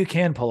maybe you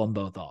can pull them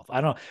both off.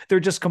 I don't know. They're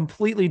just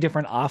completely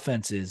different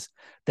offenses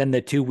than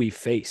the two we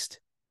faced.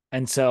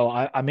 And so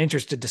I'm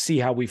interested to see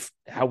how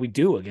we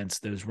do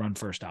against those run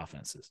first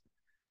offenses.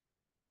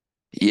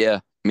 Yeah,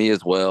 me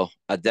as well.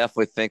 I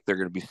definitely think they're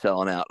going to be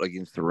selling out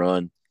against the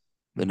run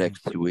the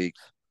next 2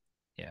 weeks.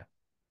 Yeah.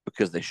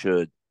 Because they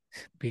should.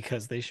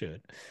 Because they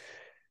should.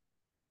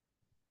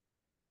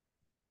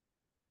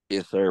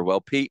 Yes, sir. Well,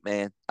 Pete,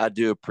 man, I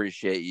do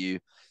appreciate you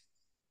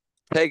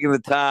taking the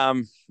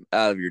time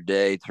out of your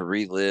day to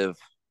relive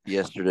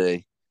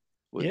yesterday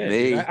with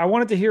me. Dude, I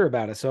wanted to hear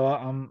about it, so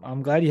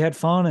I'm glad you had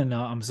fun, and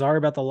I'm sorry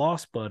about the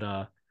loss,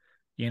 but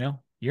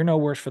you're no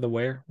worse for the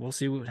wear. We'll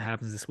see what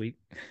happens this week.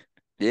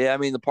 Yeah, I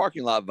mean the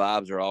parking lot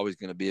vibes are always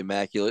going to be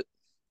immaculate.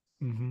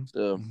 Mm-hmm.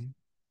 So,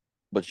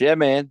 but yeah,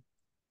 man,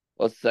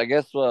 I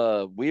guess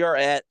we are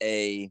at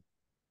a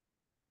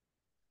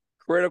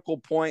critical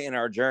point in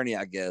our journey.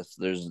 I guess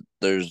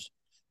there's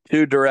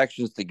two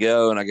directions to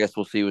go, and I guess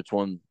we'll see which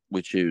one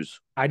we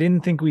choose. I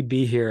didn't think we'd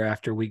be here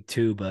after week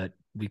 2, but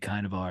we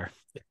kind of are.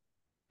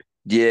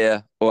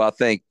 Yeah, well, I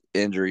think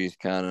injuries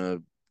kind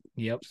of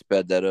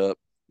sped that up.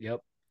 Yep.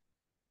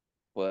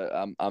 But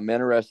I'm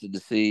interested to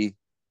see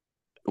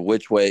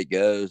which way it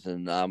goes,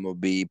 and I'm gonna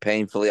be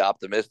painfully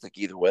optimistic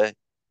either way.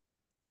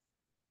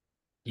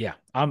 Yeah,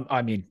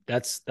 I mean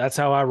that's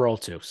how I roll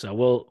too.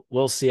 So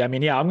we'll see. I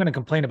mean, yeah, I'm going to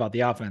complain about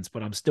the offense,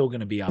 but I'm still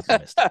going to be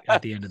optimistic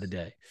at the end of the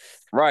day.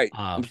 Right.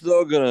 I'm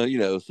still going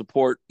to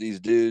support these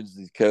dudes,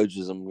 these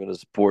coaches. I'm going to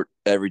support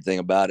everything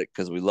about it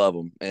because we love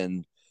them,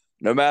 and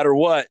no matter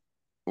what,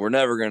 we're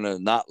never going to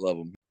not love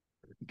them.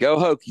 Go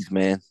Hokies,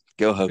 man.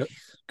 Go Hokies.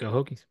 Go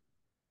Hokies.